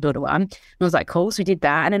a bodybuilder one. And I was like, cool. So we did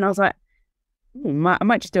that. And then I was like, I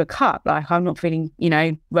might just do a cut. Like, I'm not feeling,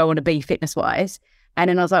 where I want to be fitness wise. And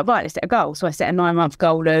then I was like, right, let's set a goal. So I set a 9-month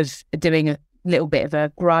goal of doing a little bit of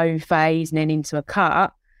a grow phase and then into a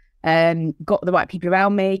cut. Got the right people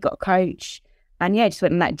around me, got a coach, and just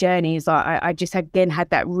went on that journey. It's like I just had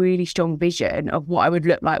that really strong vision of what I would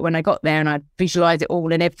look like when I got there, and I'd visualize it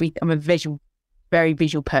all and everything. I'm a very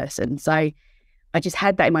visual person, so I just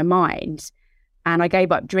had that in my mind. And I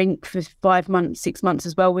gave up drink for 5 months, 6 months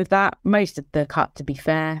as well with that. Most of the cut, to be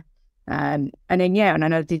fair. And then and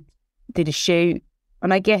then I did a shoot,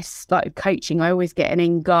 and I guess like coaching, I always get an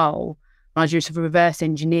end goal. I just reverse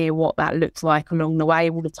engineer what that looks like along the way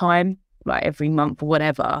all the time, like every month or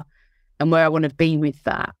whatever, and where I want to be with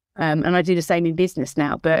that. And I do the same in business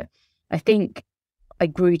now, but I think I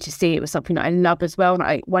grew to see it was something that I love as well.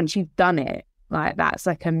 And once you've done it, like, that's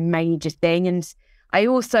like a major thing. And I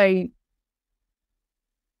also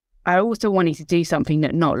wanted to do something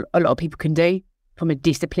that not a lot of people can do from a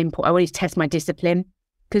discipline point. I wanted to test my discipline,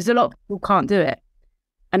 because a lot of people can't do it.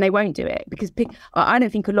 And they won't do it because I don't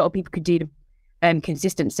think a lot of people could do the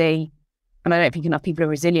consistency, and I don't think enough people are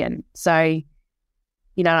resilient. So,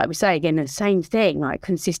 like we say again, the same thing, like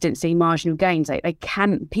consistency, marginal gains.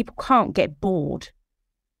 People can't get bored.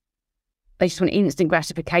 They just want instant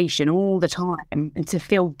gratification all the time and to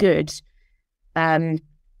feel good. Of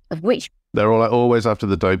which they're all always after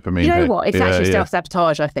the dopamine. You know what? It's actually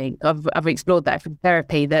self-sabotage. I think I've explored that from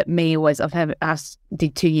therapy. That I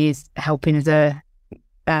did 2 years helping as a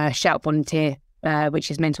shout volunteer, which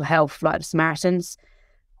is mental health, like the Samaritans.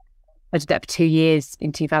 I did that for 2 years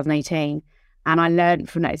in 2018, and I learned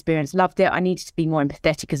from that experience. Loved it. I needed to be more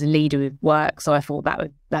empathetic as a leader with work, so I thought that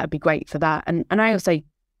would be great for that. And I also,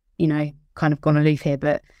 kind of gone aloof here,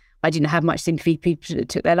 but I didn't have much sympathy for people that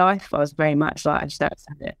took their life. I was very much like, I just don't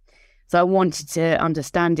understand it. So I wanted to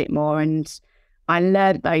understand it more, and I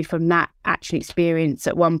learned though from that actual experience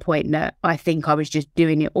at one point that I think I was just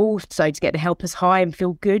doing it also to get the helpers high and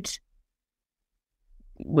feel good,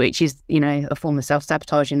 which is, a form of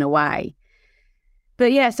self-sabotage in a way.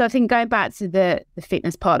 But so I think going back to the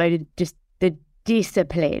fitness part, just the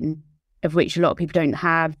discipline of which a lot of people don't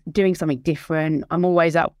have, doing something different. I'm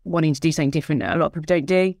always up wanting to do something different that a lot of people don't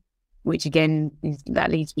do, which again,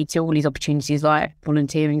 that leads me to all these opportunities like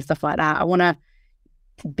volunteering and stuff like that. I want to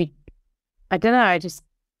be, I don't know, I just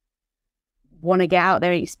want to get out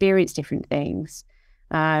there and experience different things.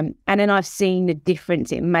 And then I've seen the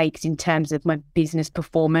difference it makes in terms of my business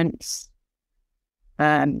performance.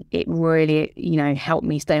 It really, helped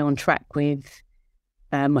me stay on track with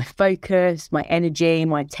my focus, my energy,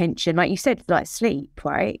 my attention. Like you said, like sleep,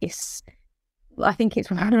 right? It's I think it's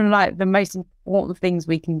one of like the most important things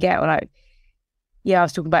we can get. Like, I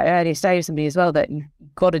was talking about earlier today with somebody as well, that you've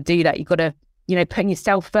got to do that. You've got to, putting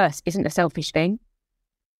yourself first isn't a selfish thing.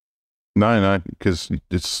 No, because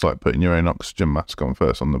it's like putting your own oxygen mask on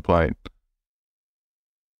first on the plane.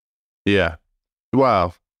 Yeah.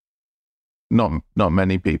 Well, not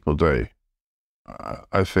many people do.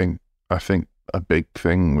 I think a big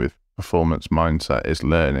thing with performance mindset is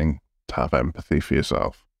learning to have empathy for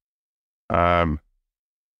yourself.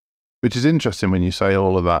 Which is interesting when you say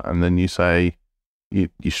all of that and then you say you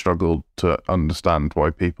struggled to understand why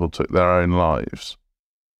people took their own lives.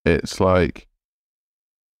 It's like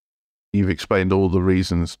you've explained all the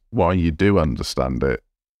reasons why you do understand it.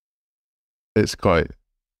 It's quite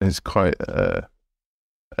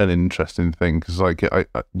an interesting thing, because like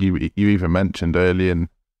you even mentioned early in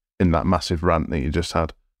that massive rant that you just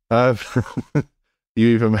had. You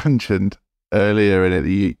even mentioned earlier in it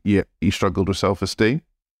that you struggled with self-esteem,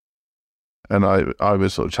 and I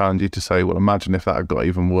was sort of challenging you to say, well, imagine if that had got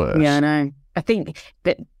even worse. Yeah, I know. I think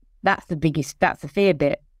that's the fear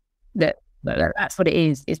bit. That's what it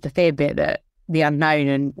is. It's the fear bit, that the unknown,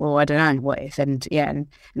 and well, I don't know what if, and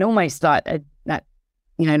almost like that,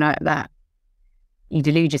 that you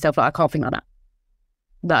delude yourself, like I can't think like that.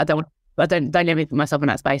 That I don't let me put myself in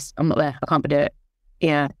that space. I'm not there. I can't do it.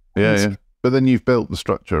 Yeah. Yeah. But then you've built the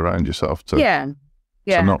structure around yourself to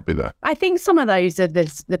not be there. I think some of those are they're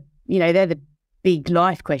the big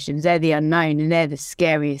life questions. They're the unknown, and they're the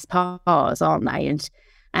scariest parts, aren't they?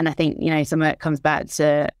 And I think some of it comes back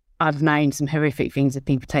to, I've known some horrific things that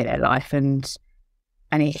people take their life, and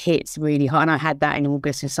it hits really hard. And I had that in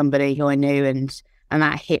August with somebody who I knew, and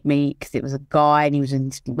that hit me because it was a guy and he was in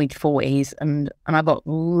his mid-40s, and I got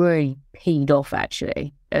really peed off,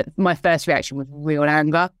 actually. My first reaction was real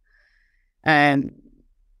anger.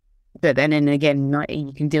 But then and again, like,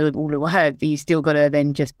 you can deal with all the words, but you still got to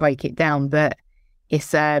then just break it down. But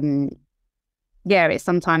it's, it's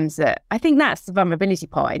sometimes that I think that's the vulnerability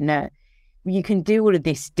part, in that you can do all of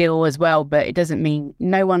this still as well, but it doesn't mean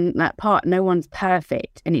no one's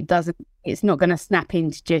perfect, and it's not going to snap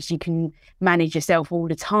into just, you can manage yourself all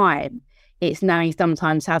the time. It's knowing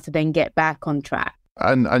sometimes how to then get back on track.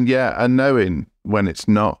 And knowing when it's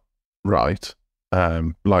not right,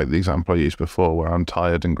 like the example I used before where I'm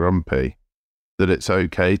tired and grumpy, that it's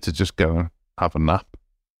okay to just go and have a nap.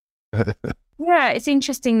 Yeah, it's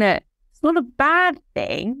interesting that it's not a bad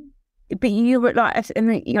thing, but you were like,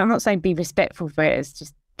 and I'm not saying be respectful for it, it's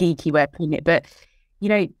just geeky way of putting it, but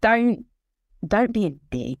don't be a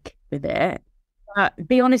dick with it.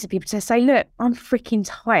 Be honest with people, to say, look, I'm freaking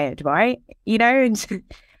tired, right?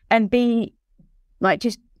 And be like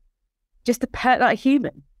just like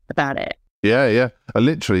human about it. Yeah. I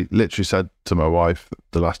literally said to my wife,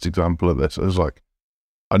 the last example of this, I was like,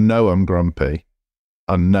 I know I'm grumpy,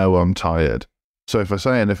 I know I'm tired. So if I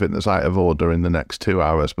say anything that's out of order in the next 2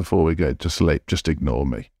 hours before we go to sleep, just ignore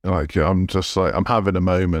me. Like, I'm just like, I'm having a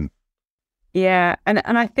moment. Yeah, and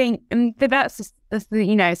I think, and that's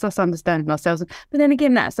it's us understanding ourselves. But then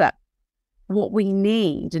again, that's what we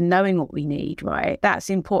need, and knowing what we need, right? That's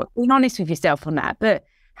important. Being honest with yourself on that, but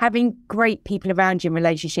having great people around you in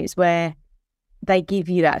relationships where they give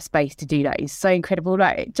you that space to do that is so incredible.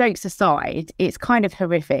 Like, jokes aside, it's kind of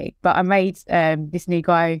horrific, but I made this new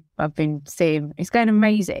guy I've been seeing, it's going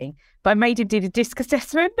amazing, but I made him do the DISC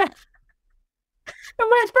assessment. And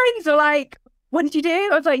my friends are like, what did you do?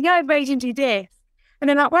 I was like, yeah, I made him do this. And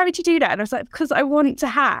they're like, why would you do that? And I was like, because I want to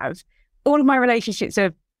have all of my relationships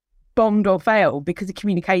have bombed or failed because of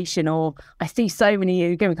communication, or I see so many,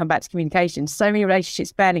 again, we come back to communication, so many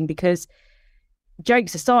relationships failing because,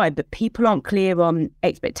 jokes aside, but people aren't clear on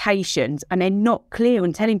expectations, and they're not clear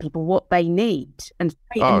on telling people what they need and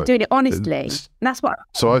doing it honestly. And that's what.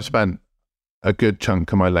 So I've spent a good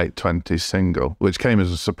chunk of my late 20s single, which came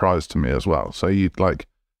as a surprise to me as well. So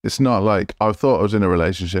it's not like I thought I was in a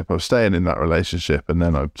relationship, I was staying in that relationship, and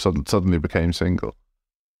then I suddenly became single.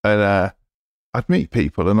 And I'd meet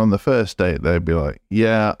people, and on the first date, they'd be like,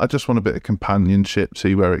 yeah, I just want a bit of companionship,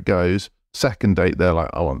 see where it goes. Second date, they're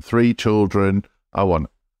like, I want 3 children. I want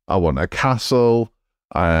a castle.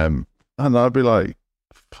 And I'd be like,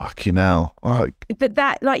 fucking hell. But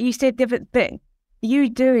that, like you said, but you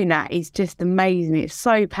doing that is just amazing. It's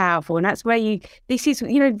so powerful. And that's where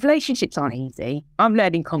relationships aren't easy. I'm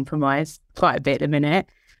learning compromise quite a bit at the minute.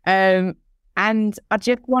 And I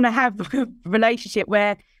just want to have a relationship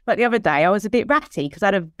where, like the other day, I was a bit ratty because I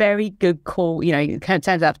had a very good call. It turns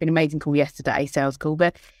out it's been an amazing call yesterday, sales call,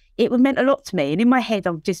 but it meant a lot to me. And in my head,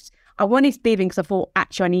 I wanted to be because I thought,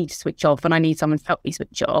 actually, I need to switch off and I need someone to help me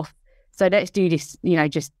switch off. So let's do this,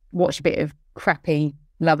 just watch a bit of crappy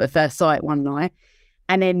love at first sight one night.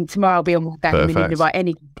 And then tomorrow I'll be on my game in the right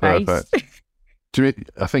energy space. Perfect. Do you mean,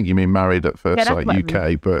 I think you mean Married at First Sight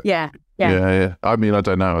UK, but yeah. I mean, I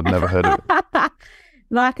don't know. I'd never heard of it.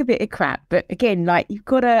 Like a bit of crap. But again, like, you've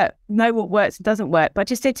got to know what works and doesn't work. But I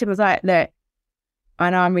just said to him, I was like, look, I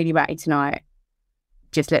know I'm really ratty tonight.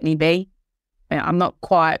 Just let me be. I'm not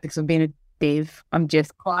quiet because I'm being a div. I'm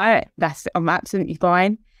just quiet. I'm absolutely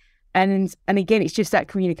fine. And again, it's just that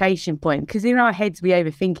communication point, because in our heads we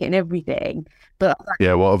overthink it and everything. But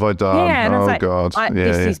what have I done? Yeah, and God.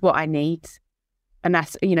 This is what I need. And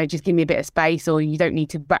that's, just give me a bit of space, or you don't need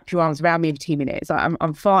to wrap your arms around me every 2 minutes.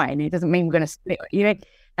 I'm fine. It doesn't mean we're going to split,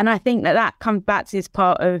 And I think that comes back to this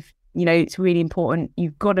part of, it's really important.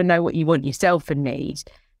 You've got to know what you want yourself and need,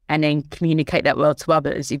 and then communicate that well to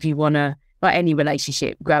others if you want to, like any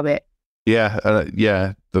relationship, grow it. Yeah.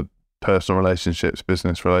 The personal relationships,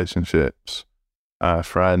 business relationships,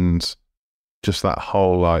 friends, just that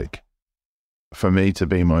whole, like, for me to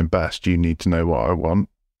be my best, you need to know what I want.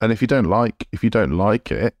 And if you don't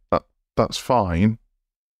like it, that's fine.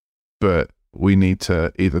 But we need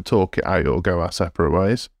to either talk it out or go our separate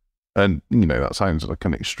ways. And, that sounds like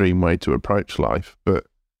an extreme way to approach life, but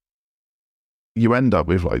you end up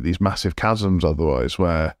with like these massive chasms otherwise,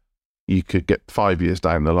 where you could get 5 years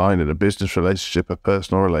down the line in a business relationship, a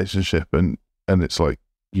personal relationship, and it's like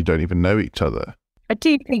you don't even know each other. I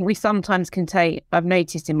do think we sometimes can I've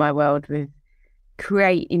noticed in my world with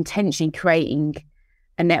intentionally creating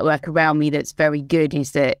a network around me that's very good,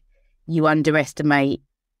 is that you underestimate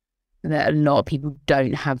that a lot of people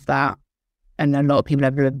don't have that. And a lot of people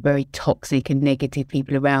have very toxic and negative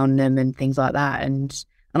people around them and things like that. And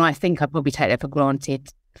I think I probably take that for granted.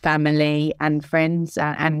 Family and friends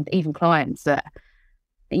and even clients that,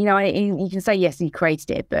 you can say, yes, you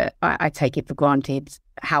created it, but I take it for granted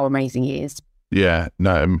how amazing it is. Yeah,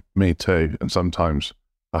 no, me too. And sometimes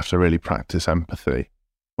I have to really practice empathy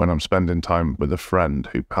when I'm spending time with a friend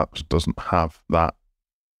who perhaps doesn't have that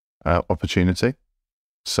opportunity.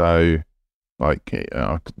 So, like,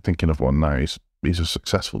 I'm thinking of one now. He's a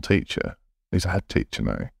successful teacher. He's a head teacher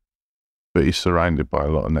now, but he's surrounded by a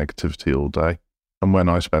lot of negativity all day. And when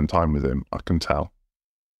I spend time with him, I can tell.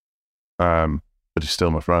 But he's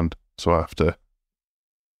still my friend, so I have to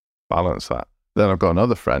balance that. Then I've got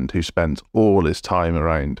another friend who spends all his time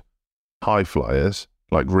around high flyers,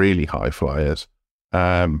 like really high flyers,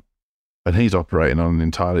 and he's operating on an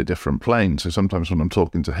entirely different plane. So sometimes when I'm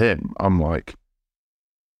talking to him, I'm like,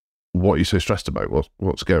 what are you so stressed about?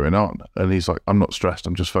 What's going on? And he's like, I'm not stressed,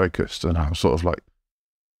 I'm just focused. And I'm sort of like,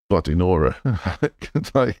 bloody Nora.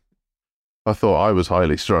 Like, I thought I was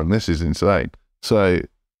highly strung. This is insane. So,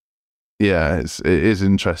 yeah, it is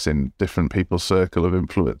interesting, different people's circle of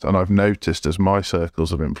influence. And I've noticed as my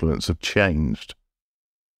circles of influence have changed,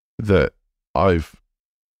 that I've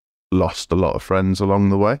lost a lot of friends along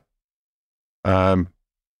the way. And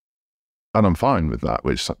I'm fine with that,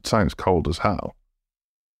 which sounds cold as hell.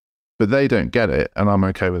 But they don't get it, and I'm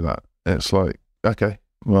okay with that. It's like, okay,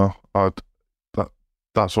 well,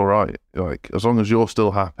 that's all right. Like, as long as you're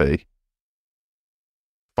still happy,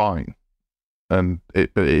 fine. But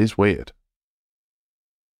it is weird.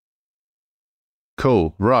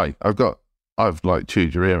 Cool. Right. I've like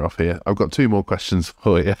chewed your ear off here. I've got 2 more questions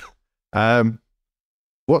for you.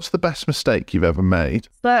 What's the best mistake you've ever made?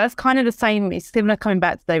 So it's kind of the same. It's similar coming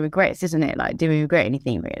back to the regrets, isn't it? Like, do we regret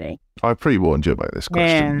anything really? I pre-warned you about this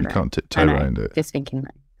question. Yeah, you can't tiptoe around it. Just thinking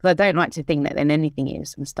that. Because I don't like to think that then anything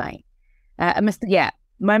is a mistake.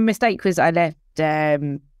 My mistake was I left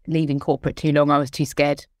leaving corporate too long. I was too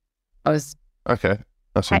scared. I was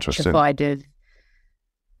That's interesting. Petrified of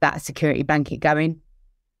that security blanket going.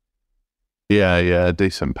 Yeah,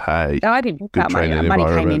 decent pay. No, I didn't think about money. Money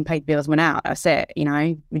came in, paid bills, went out. That's it.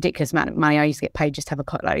 Ridiculous amount of money I used to get paid just to have a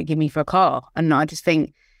car, like, give me for a car. And I just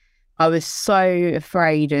think I was so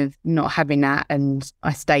afraid of not having that, and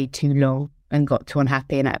I stayed too long and got too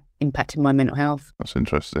unhappy, and that impacted my mental health. That's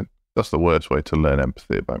interesting. That's the worst way to learn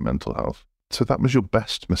empathy about mental health. So that was your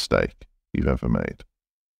best mistake you've ever made?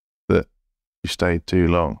 That you stayed too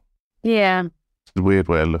long? Yeah. It's a weird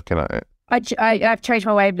way of looking at it. I've changed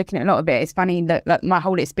my way of looking at a lot of it. It's funny that, like, my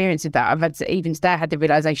whole experience of that, I've had to, even today I had the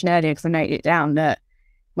realisation earlier because I noted it down, that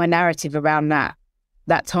my narrative around that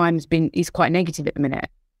time's is quite negative at the minute.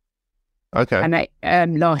 Okay.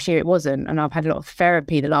 And last year it wasn't, and I've had a lot of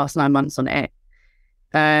therapy the last 9 months on it.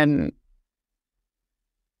 And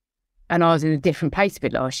I was in a different place a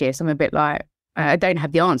bit last year, so I'm a bit like, I don't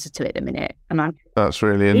have the answer to it at the minute. And that's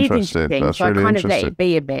really interesting. So I kind of let it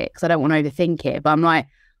be a bit because I don't want to overthink it. But I'm like,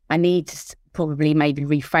 I need to probably maybe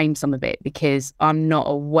reframe some of it because I'm not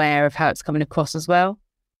aware of how it's coming across as well.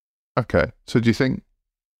 Okay. So do you think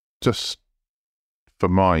just for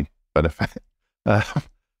my benefit,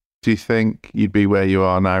 do you think you'd be where you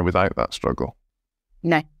are now without that struggle?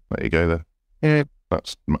 No. There you go then. Yeah,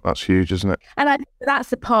 that's huge, isn't it? And that's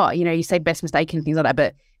the part, you say best mistake and things like that,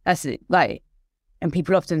 but that's like, and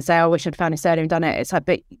people often say, I wish I'd found this earlier and done it. It's like,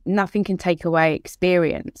 but nothing can take away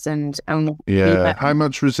experience and yeah. How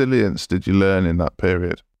much resilience did you learn in that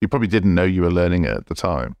period? You probably didn't know you were learning it at the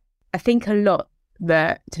time. I think a lot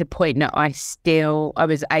that to the point that I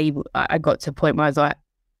got to a point where I was like,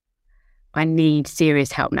 I need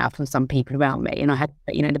serious help now from some people around me. And I had,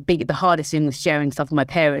 the hardest thing was sharing stuff with my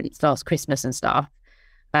parents last Christmas and stuff.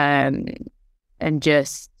 And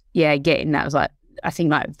just, getting that was like, I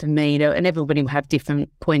think like for me, and everybody will have different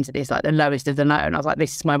points at this, like the lowest of the low. And I was like,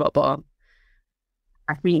 this is my rock bottom.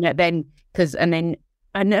 I think then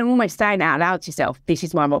almost saying out loud to yourself, this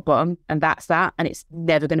is my rock bottom and that's that. And it's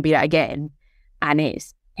never going to be that again. And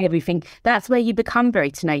it's everything. That's where you become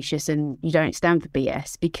very tenacious and you don't stand for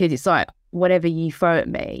BS, because it's like, whatever you throw at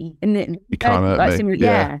me, and you can't hurt me.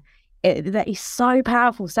 That is so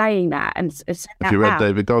powerful saying that. And have you read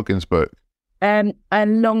David Goggins' book? A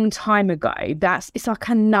long time ago. It's like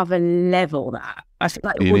another level that I feel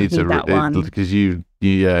like you need that one, because you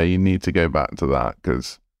need to go back to that,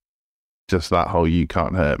 because just that whole "you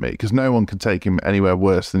can't hurt me," because no one can take him anywhere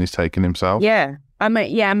worse than he's taken himself. I'm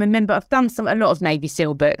a member. I've done a lot of Navy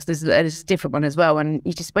SEAL books. There's a different one as well, and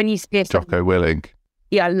when you see Jocko Willink.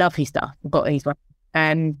 Yeah, I love his stuff. I've got his one.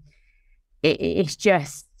 It's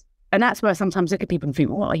just, and that's where I sometimes look at people and think,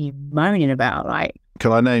 what are you moaning about? Like,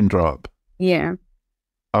 can I name drop? Yeah.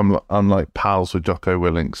 I'm like pals with Jocko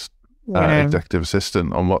Willink's executive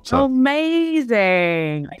assistant on WhatsApp.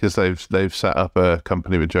 Amazing. Because they've set up a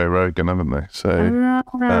company with Joe Rogan, haven't they? So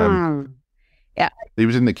yeah, he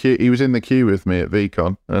was in the queue. He was in the queue with me at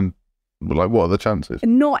VCon, and we're like, what are the chances?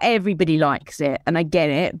 Not everybody likes it, and I get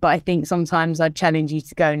it, but I think sometimes I'd challenge you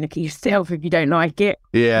to go and look at yourself if you don't like it.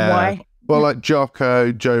 Yeah. Why? Well, like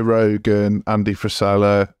Jocko, Joe Rogan, Andy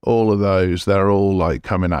Frisella, all of those, they're all like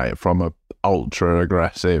coming at it from a ultra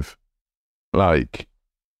aggressive, like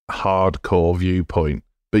hardcore viewpoint,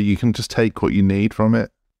 but you can just take what you need from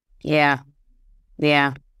it. Yeah.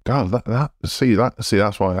 God, that's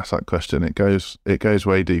why I asked that question. It goes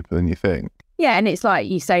way deeper than you think. Yeah, and it's like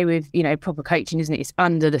you say with, proper coaching, isn't it? It's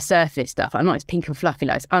under the surface stuff. I'm not, it's pink and fluffy,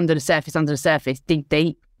 like it's under the surface, dig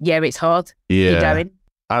deep. Yeah, it's hard. Yeah. Keep going.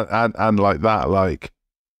 And like that, like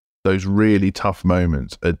those really tough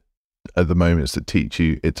moments are the moments that teach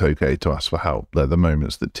you it's okay to ask for help. They're the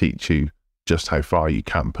moments that teach you just how far you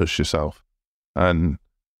can push yourself. And,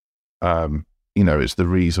 it's the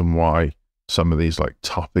reason why some of these like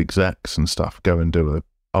top execs and stuff go and do an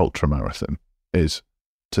ultra marathon, is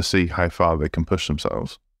to see how far they can push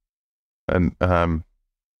themselves. And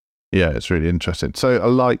it's really interesting. So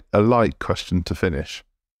a light question to finish.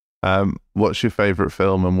 What's your favourite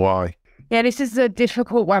film and why? Yeah, this is a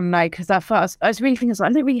difficult one though, because I was really thinking, I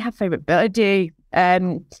don't really have favourite, but I do.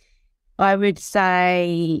 I would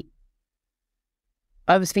say,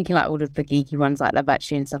 I was thinking like all of the geeky ones like Love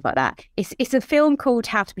Actually and stuff like that. It's a film called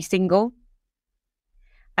How to Be Single.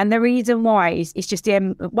 And the reason why is it's just,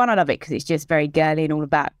 one, I love it because it's just very girly and all of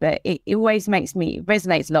that, but it always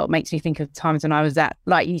resonates a lot, makes me think of times when I was at,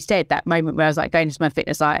 like you said, that moment where I was like going to my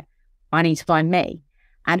fitness, like, I need to find me.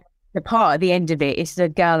 And the part at the end of it is the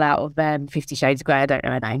girl out of 50 Shades of Grey, I don't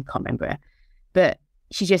know her name, can't remember her, but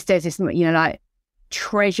she just says this, like,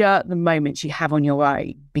 treasure the moments you have on your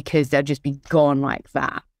own, because they'll just be gone like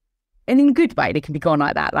that. And in a good way, they can be gone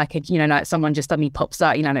like that, like, like someone just suddenly pops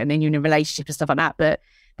up, and then you're in a relationship and stuff like that, but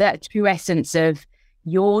that true essence of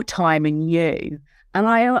your time and you. And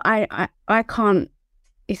I can't,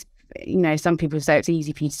 it's, some people say it's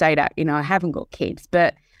easy for you to say that, I haven't got kids,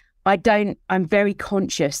 but I'm very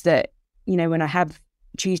conscious that, when I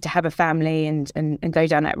choose to have a family and go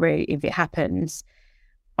down that route, if it happens,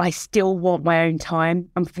 I still want my own time.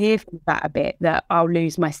 I'm fearful of that a bit, that I'll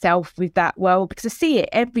lose myself with that world, because I see it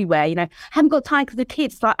everywhere, I haven't got time for the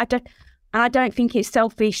kids. Like I don't think it's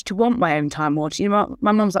selfish to want my own time. Or,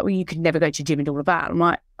 my mum's like, well, you could never go to the gym and all of that. I'm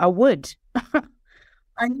like, I would. I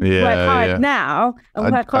work hard now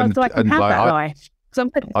and work hard so I can have that life.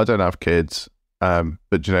 I don't have kids,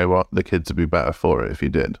 but you know what? The kids would be better for it if you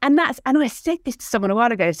did. And I said this to someone a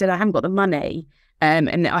while ago. I said, I haven't got the money,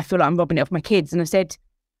 and I feel like I'm robbing it off my kids. And I said,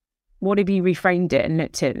 what if you reframed it and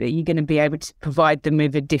looked at that you're going to be able to provide them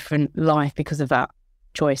with a different life because of that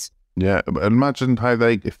choice? Yeah, imagine how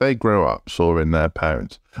if they grow up sawing their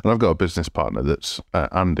parents. And I've got a business partner that's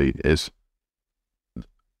Andy is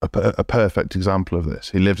a perfect example of this.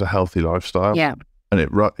 He lives a healthy lifestyle. Yeah, and it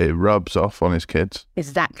rubs off on his kids.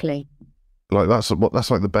 Exactly. Like that's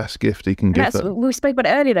like the best gift he can give them. We spoke about it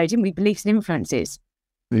earlier though, didn't we? Beliefs and influences.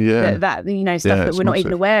 Yeah. That stuff that we're not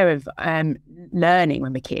even aware of learning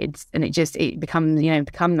when we're kids, and it becomes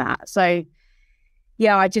become that. So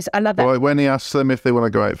yeah, I love that. Well, when he asks them if they want to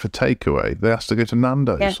go out for takeaway, they ask to go to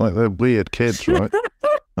Nando's. Yeah. Like they're weird kids, right?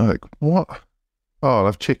 Like, what? Oh, I'll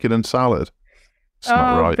have chicken and salad. It's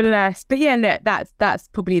not right. Bless. But yeah, look, that's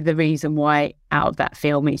probably the reason why out of that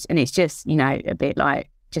film it's just, a bit like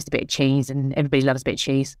just a bit of cheese, and everybody loves a bit of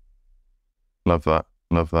cheese. Love that.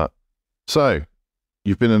 Love that. So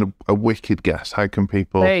you've been a wicked guest. How can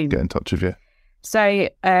people get in touch with you? So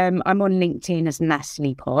I'm on LinkedIn as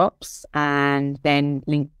Natalie Potts, and then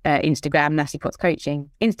Instagram, Natalie Potts Coaching.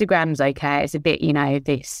 Instagram's okay. It's a bit,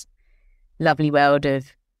 this lovely world of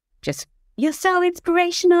just, you're so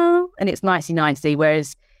inspirational, and it's nicey,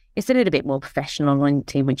 whereas it's a little bit more professional on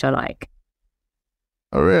LinkedIn, which I like.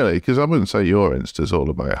 Oh, really? Because I wouldn't say your Insta's all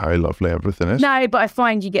about how lovely everything is. No, but I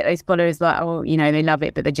find you get those followers like, they love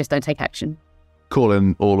it, but they just don't take action.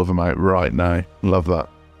 Calling all of them out right now. Love that.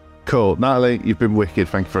 Cool. Natalie, you've been wicked.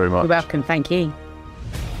 Thank you very much. You're welcome. Thank you.